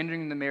life and they're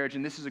entering the marriage,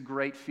 and this is a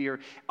great fear.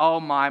 Oh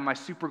my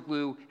super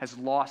glue has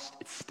lost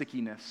its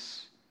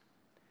stickiness.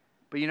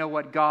 But you know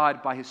what?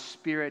 God, by His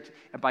Spirit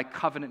and by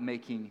covenant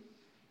making,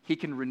 He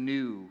can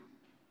renew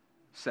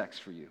sex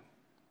for you.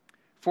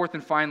 Fourth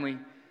and finally,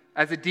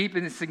 as deep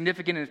and as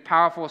significant and as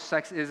powerful as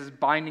sex is as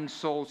binding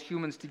souls,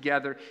 humans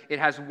together, it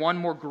has one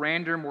more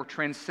grander, more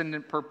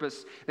transcendent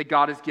purpose that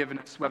God has given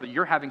us, whether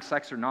you're having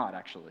sex or not,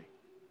 actually.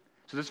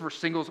 So this is for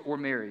singles or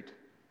married.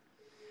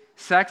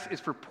 Sex is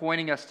for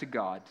pointing us to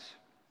God.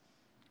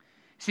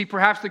 See,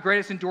 perhaps the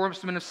greatest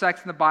endorsement of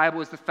sex in the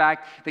Bible is the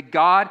fact that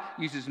God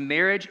uses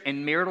marriage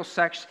and marital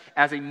sex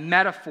as a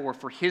metaphor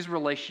for his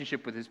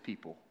relationship with his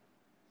people.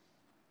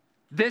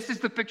 This is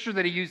the picture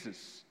that he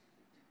uses.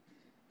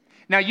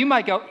 Now, you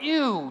might go,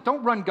 ew,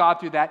 don't run God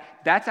through that.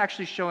 That's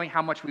actually showing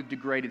how much we've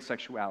degraded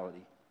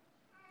sexuality.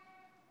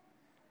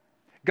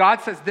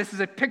 God says this is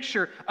a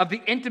picture of the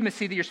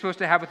intimacy that you're supposed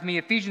to have with me.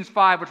 Ephesians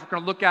 5, which we're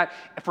going to look at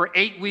for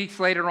 8 weeks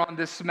later on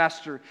this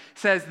semester,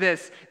 says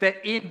this,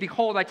 that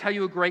behold, I tell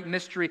you a great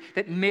mystery,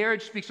 that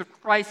marriage speaks of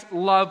Christ's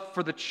love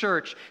for the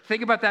church.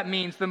 Think about that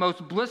means the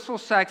most blissful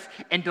sex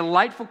and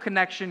delightful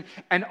connection,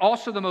 and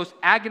also the most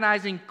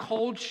agonizing,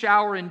 cold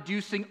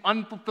shower-inducing,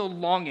 unfulfilled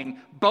longing.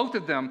 Both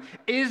of them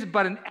is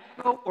but an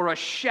echo or a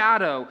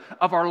shadow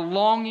of our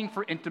longing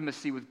for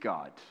intimacy with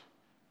God.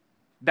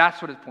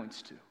 That's what it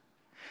points to.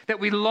 That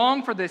we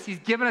long for this. He's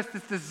given us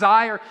this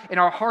desire in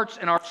our hearts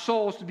and our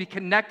souls to be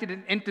connected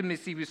in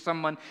intimacy with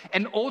someone.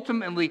 And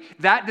ultimately,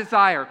 that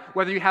desire,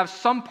 whether you have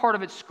some part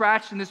of it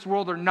scratched in this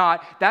world or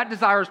not, that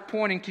desire is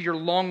pointing to your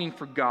longing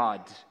for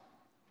God.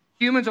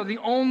 Humans are the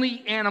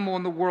only animal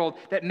in the world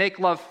that make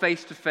love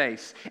face to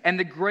face. And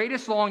the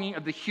greatest longing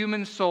of the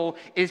human soul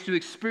is to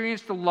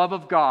experience the love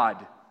of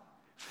God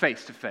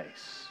face to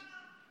face.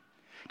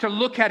 To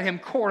look at him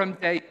coram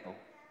deo.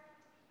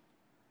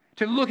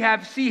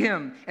 To see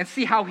him and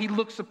see how he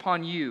looks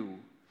upon you.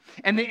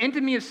 And the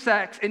intimacy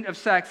of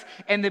sex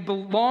and the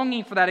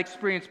belonging for that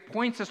experience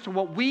points us to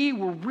what we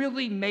were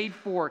really made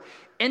for,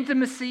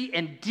 intimacy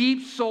and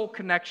deep soul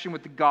connection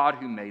with the God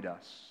who made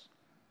us.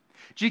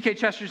 G.K.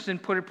 Chesterton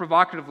put it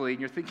provocatively, and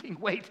you're thinking,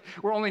 wait,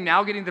 we're only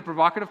now getting the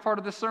provocative part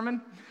of the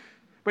sermon?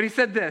 But he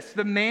said this,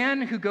 the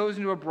man who goes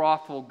into a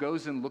brothel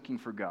goes in looking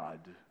for God.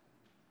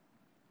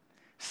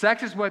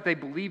 Sex is what they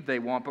believe they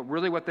want, but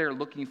really what they're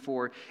looking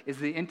for is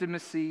the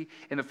intimacy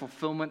and the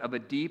fulfillment of a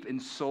deep and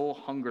soul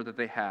hunger that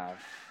they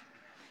have.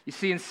 You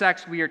see, in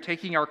sex, we are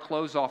taking our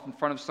clothes off in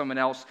front of someone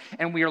else,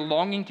 and we are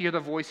longing to hear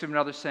the voice of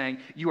another saying,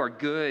 you are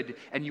good,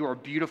 and you are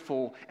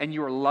beautiful, and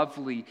you are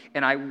lovely,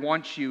 and I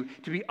want you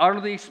to be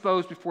utterly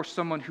exposed before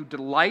someone who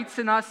delights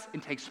in us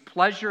and takes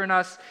pleasure in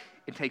us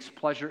and takes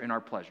pleasure in our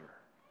pleasure.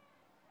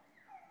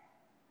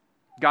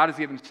 God has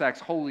given sex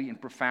holy and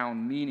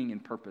profound meaning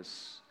and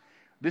purpose.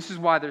 This is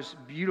why there's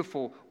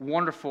beautiful,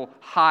 wonderful,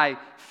 high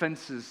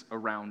fences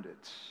around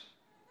it.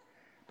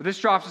 But this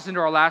drops us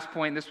into our last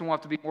point. This one will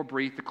have to be more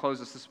brief to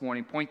close us this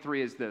morning. Point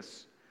 3 is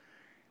this.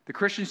 The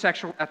Christian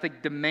sexual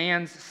ethic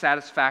demands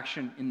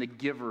satisfaction in the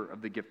giver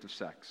of the gift of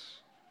sex.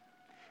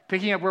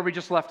 Picking up where we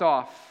just left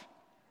off,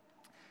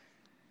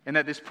 and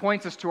that this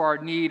points us to our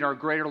need, our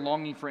greater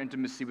longing for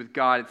intimacy with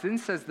God. It then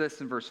says this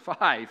in verse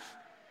 5.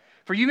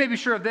 For you may be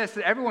sure of this,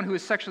 that everyone who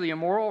is sexually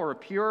immoral or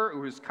impure or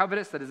who is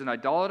covetous, that is an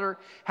idolater,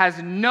 has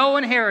no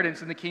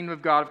inheritance in the kingdom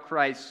of God of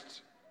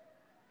Christ.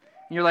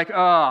 And you're like,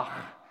 oh,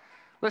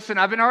 listen,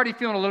 I've been already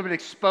feeling a little bit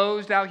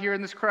exposed out here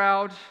in this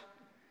crowd.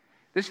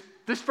 This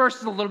verse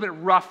is a little bit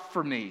rough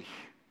for me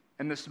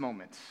in this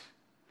moment.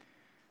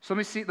 So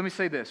let me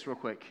say this real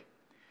quick.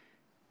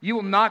 You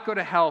will not go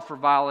to hell for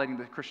violating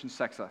the Christian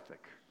sex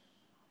ethic.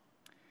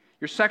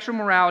 Your sexual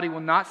morality will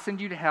not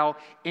send you to hell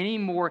any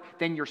more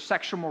than your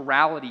sexual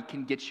morality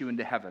can get you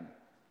into heaven.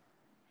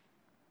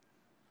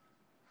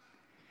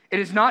 It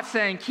is not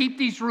saying, keep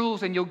these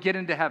rules and you'll get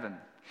into heaven.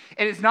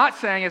 It is not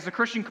saying, as the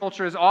Christian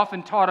culture is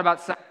often taught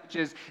about sex, which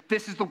is,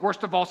 this is the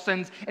worst of all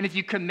sins, and if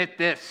you commit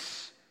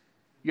this,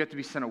 you have to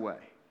be sent away.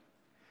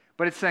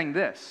 But it's saying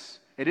this.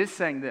 It is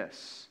saying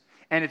this.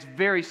 And it's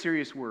very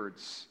serious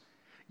words.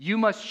 You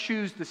must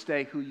choose this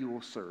day who you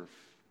will serve.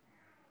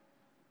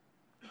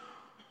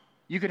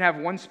 You can have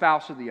one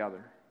spouse or the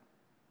other.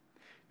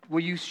 Will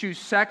you choose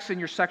sex and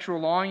your sexual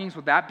longings?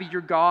 Will that be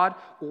your God?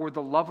 Or will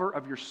the lover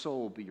of your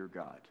soul be your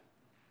God?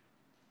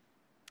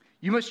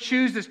 You must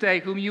choose this day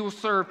whom you will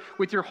serve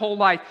with your whole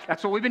life.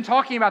 That's what we've been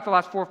talking about the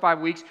last 4 or 5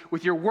 weeks,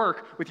 with your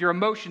work, with your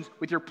emotions,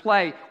 with your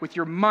play, with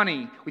your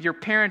money, with your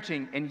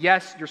parenting, and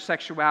yes, your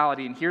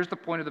sexuality. And here's the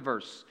point of the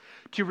verse.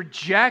 To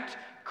reject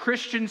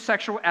Christian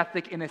sexual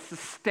ethic in a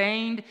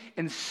sustained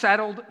and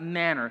settled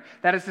manner.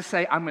 That is to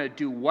say, I'm going to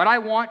do what I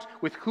want,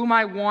 with whom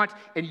I want,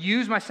 and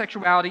use my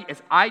sexuality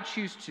as I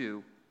choose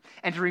to.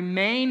 And to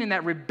remain in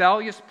that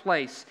rebellious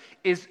place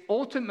is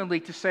ultimately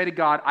to say to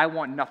God, I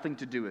want nothing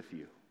to do with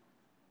you.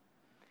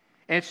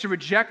 And it's to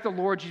reject the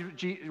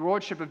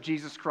lordship of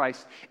Jesus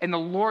Christ and the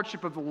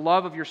lordship of the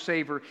love of your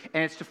Savior,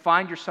 and it's to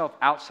find yourself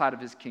outside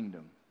of his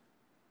kingdom.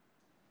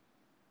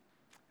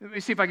 Let me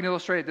see if I can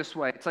illustrate it this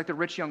way. It's like the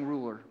rich young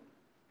ruler.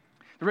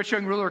 The rich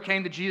young ruler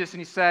came to Jesus and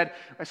he said,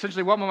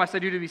 essentially, what must I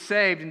do to be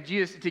saved? And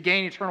Jesus, to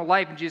gain eternal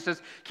life. And Jesus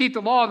says, keep the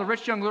law. And the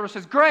rich young ruler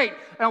says, great.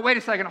 Now, wait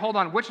a second. Hold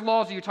on. Which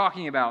laws are you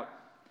talking about?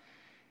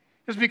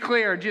 Just be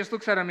clear. And Jesus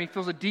looks at him and he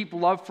feels a deep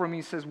love for him.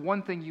 He says,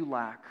 one thing you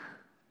lack.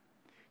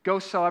 Go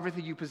sell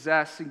everything you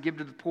possess and give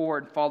to the poor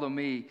and follow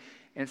me.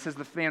 And it says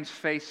the man's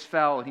face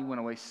fell and he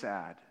went away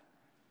sad.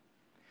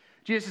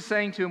 Jesus is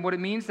saying to him, what it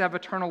means to have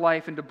eternal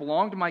life and to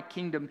belong to my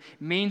kingdom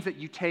means that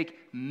you take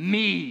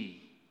me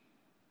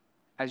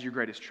as your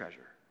greatest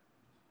treasure.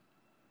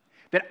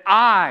 That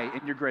I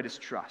am your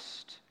greatest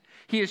trust.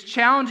 He is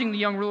challenging the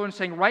young ruler and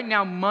saying, right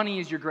now, money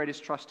is your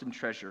greatest trust and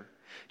treasure.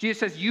 Jesus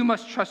says, you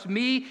must trust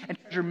me and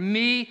treasure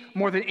me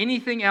more than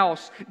anything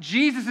else.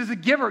 Jesus is a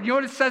giver. You know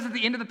what it says at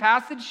the end of the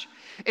passage?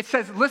 It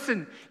says,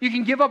 listen, you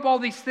can give up all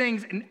these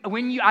things, and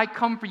when I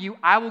come for you,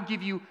 I will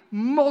give you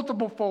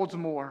multiple folds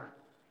more.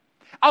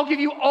 I'll give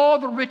you all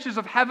the riches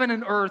of heaven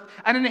and earth,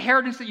 an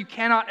inheritance that you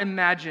cannot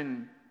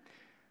imagine.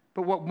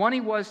 But what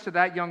money was to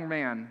that young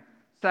man,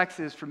 sex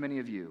is for many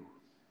of you.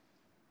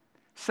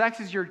 Sex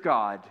is your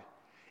God.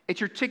 It's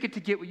your ticket to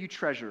get what you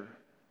treasure.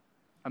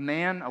 A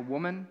man, a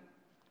woman,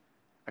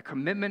 a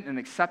commitment, an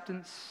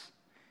acceptance.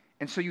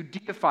 And so you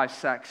deify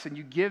sex and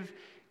you give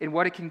in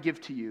what it can give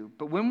to you.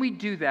 But when we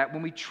do that,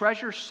 when we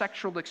treasure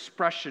sexual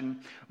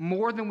expression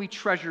more than we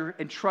treasure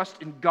and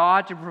trust in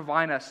God to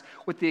provide us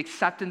with the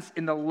acceptance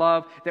and the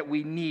love that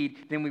we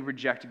need, then we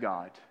reject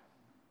God.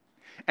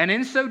 And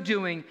in so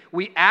doing,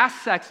 we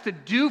ask sex to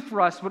do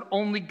for us what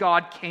only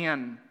God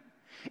can.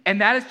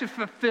 And that is to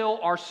fulfill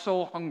our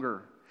soul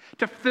hunger,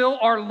 to fill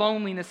our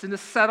loneliness and to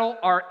settle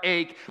our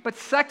ache. But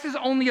sex is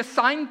only a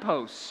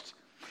signpost.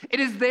 It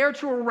is there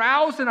to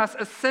arouse in us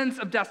a sense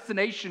of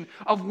destination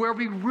of where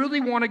we really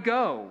want to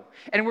go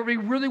and where we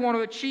really want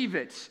to achieve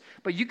it.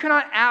 But you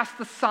cannot ask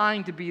the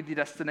sign to be the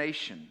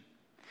destination.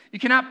 You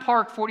cannot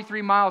park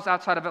 43 miles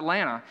outside of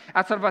Atlanta,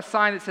 outside of a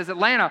sign that says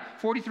Atlanta,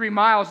 43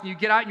 miles, and you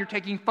get out and you're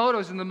taking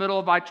photos in the middle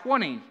of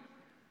I-20.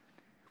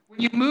 When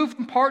you move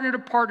from partner to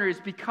partner, it's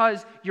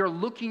because you're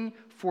looking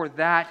for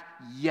that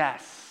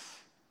yes.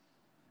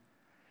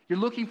 You're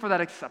looking for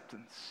that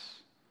acceptance.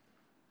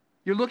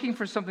 You're looking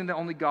for something that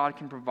only God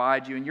can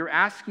provide you, and you're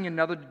asking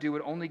another to do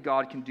what only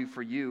God can do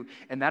for you,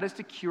 and that is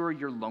to cure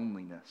your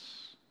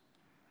loneliness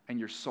and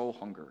your soul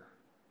hunger.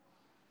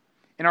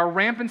 And our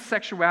rampant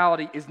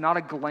sexuality is not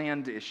a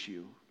gland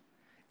issue.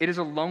 It is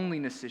a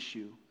loneliness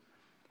issue.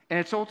 And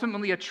it's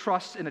ultimately a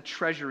trust and a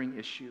treasuring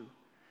issue.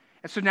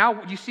 And so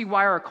now you see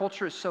why our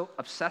culture is so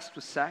obsessed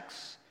with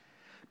sex?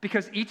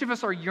 Because each of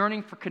us are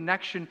yearning for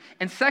connection,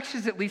 and sex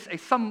is at least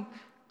some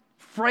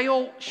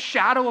frail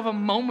shadow of a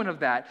moment of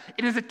that.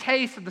 It is a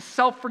taste of the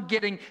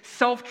self-forgetting,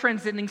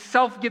 self-transcending,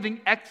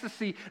 self-giving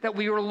ecstasy that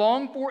we were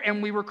longed for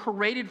and we were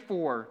created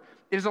for.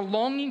 It is a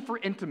longing for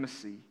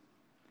intimacy.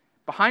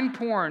 Behind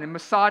porn and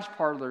massage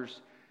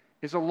parlors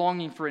is a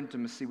longing for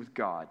intimacy with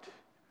God.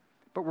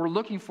 But we're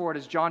looking for it,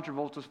 as John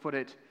Travolta's put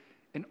it,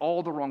 in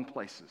all the wrong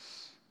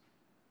places.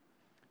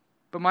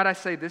 But might I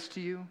say this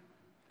to you?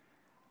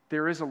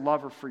 There is a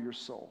lover for your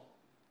soul.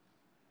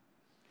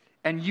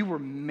 And you were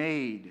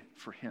made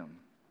for him.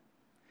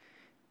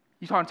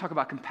 You want to talk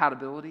about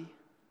compatibility?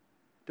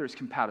 There's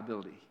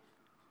compatibility.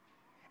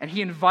 And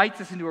he invites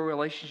us into a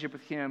relationship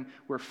with him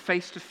where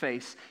face to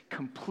face,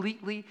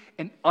 completely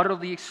and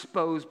utterly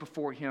exposed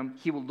before him,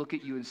 he will look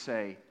at you and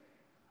say,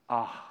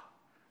 "Ah,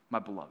 my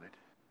beloved,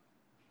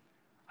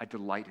 I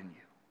delight in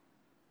you."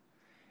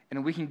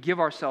 And we can give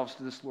ourselves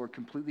to this Lord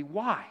completely.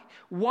 Why?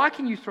 Why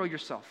can you throw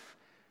yourself?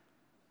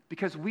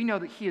 Because we know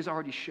that he has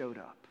already showed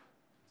up.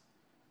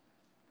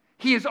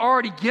 He has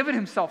already given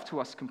himself to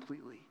us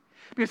completely.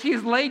 Because he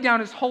has laid down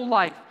his whole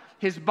life,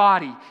 his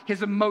body,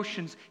 his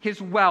emotions,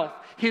 his wealth,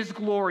 his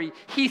glory.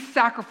 He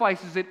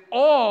sacrifices it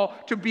all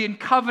to be in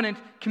covenant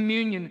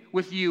communion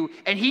with you.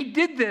 And he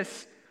did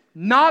this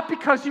not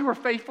because you were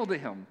faithful to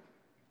him.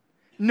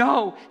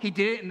 No, he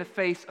did it in the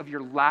face of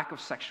your lack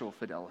of sexual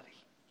fidelity.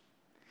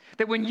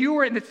 That when you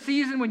were in the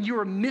season when you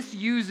were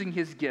misusing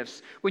his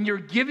gifts, when you're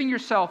giving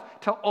yourself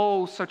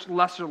to such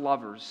lesser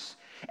lovers,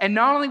 and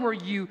not only were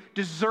you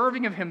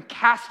deserving of him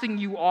casting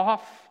you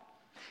off,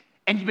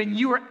 and when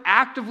you were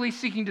actively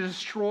seeking to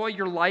destroy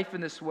your life in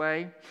this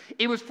way,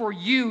 it was for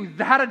you,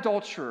 that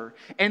adulterer,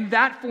 and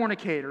that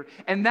fornicator,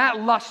 and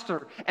that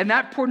luster, and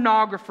that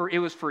pornographer, it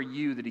was for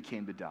you that he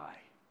came to die.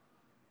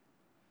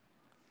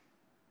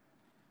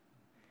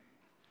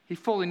 He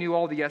fully knew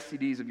all the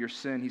STDs of your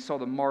sin. He saw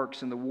the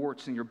marks and the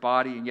warts in your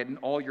body, and yet in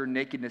all your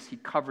nakedness, he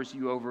covers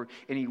you over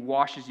and he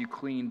washes you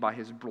clean by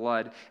his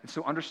blood. And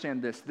so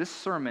understand this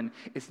sermon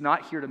is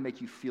not here to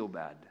make you feel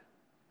bad.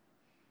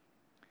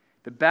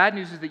 The bad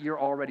news is that you're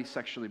already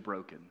sexually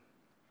broken.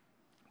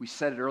 We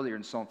said it earlier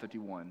in Psalm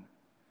 51.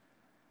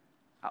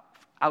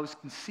 I was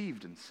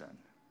conceived in sin.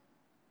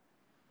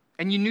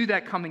 And you knew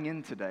that coming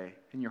in today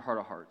in your heart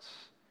of hearts.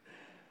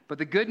 But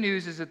the good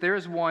news is that there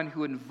is one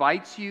who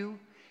invites you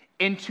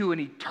into an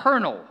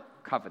eternal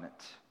covenant,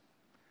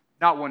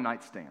 not one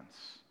night stands.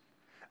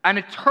 An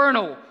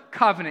eternal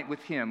covenant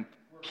with him.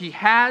 He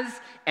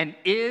has and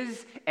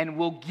is and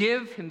will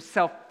give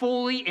himself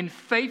fully in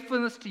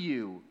faithfulness to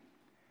you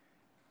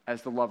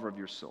as the lover of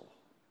your soul.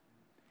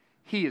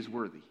 He is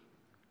worthy.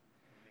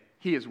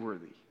 He is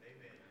worthy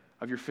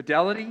of your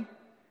fidelity,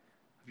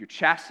 of your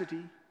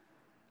chastity,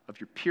 of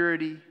your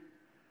purity,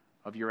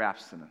 of your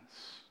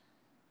abstinence.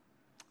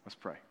 Let's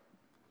pray.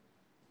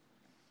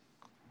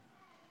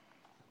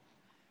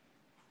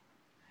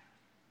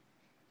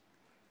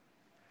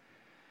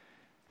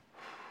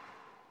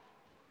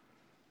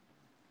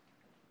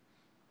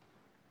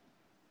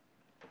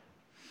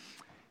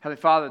 Heavenly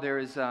Father, there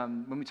is,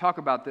 when we talk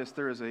about this,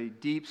 there is a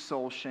deep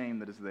soul shame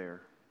that is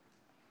there.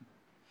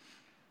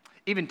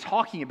 Even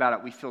talking about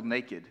it, we feel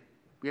naked.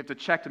 We have to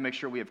check to make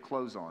sure we have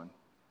clothes on.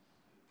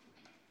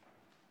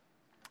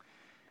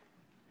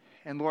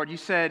 And Lord, you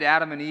said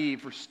Adam and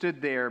Eve were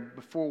stood there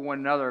before one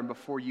another and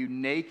before you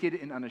naked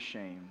and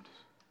unashamed.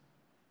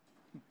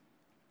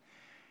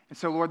 And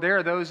so, Lord, there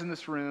are those in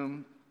this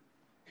room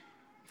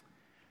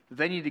that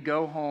they need to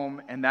go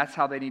home, and that's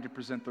how they need to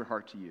present their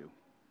heart to you.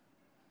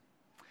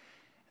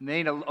 And they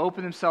need to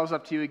open themselves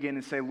up to you again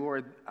and say,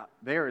 Lord,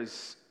 there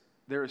is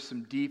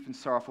some deep and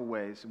sorrowful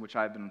ways in which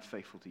I have been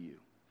unfaithful to you.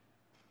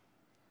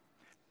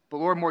 But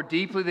Lord, more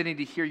deeply, they need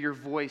to hear your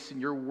voice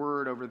and your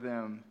word over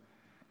them.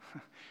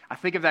 I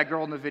think of that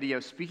girl in the video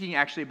speaking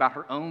actually about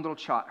her own little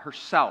child,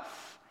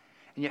 herself,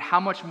 and yet how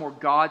much more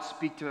God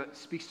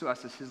speaks to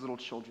us as his little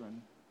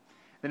children,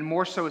 then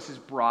more so as his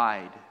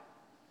bride,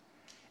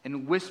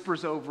 and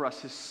whispers over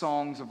us his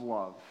songs of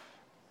love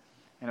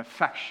and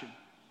affection.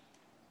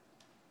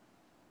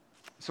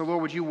 So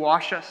Lord, would you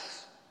wash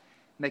us,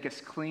 make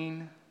us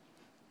clean,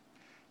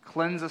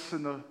 cleanse us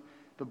in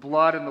the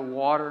blood and the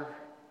water,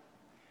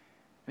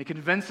 and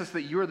convince us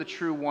that you are the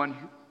true one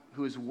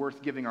who is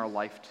worth giving our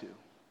life to,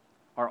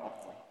 our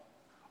all,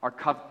 our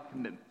covenant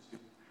commitment to,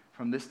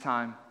 from this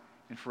time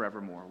and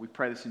forevermore. We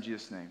pray this in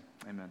Jesus' name.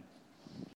 Amen.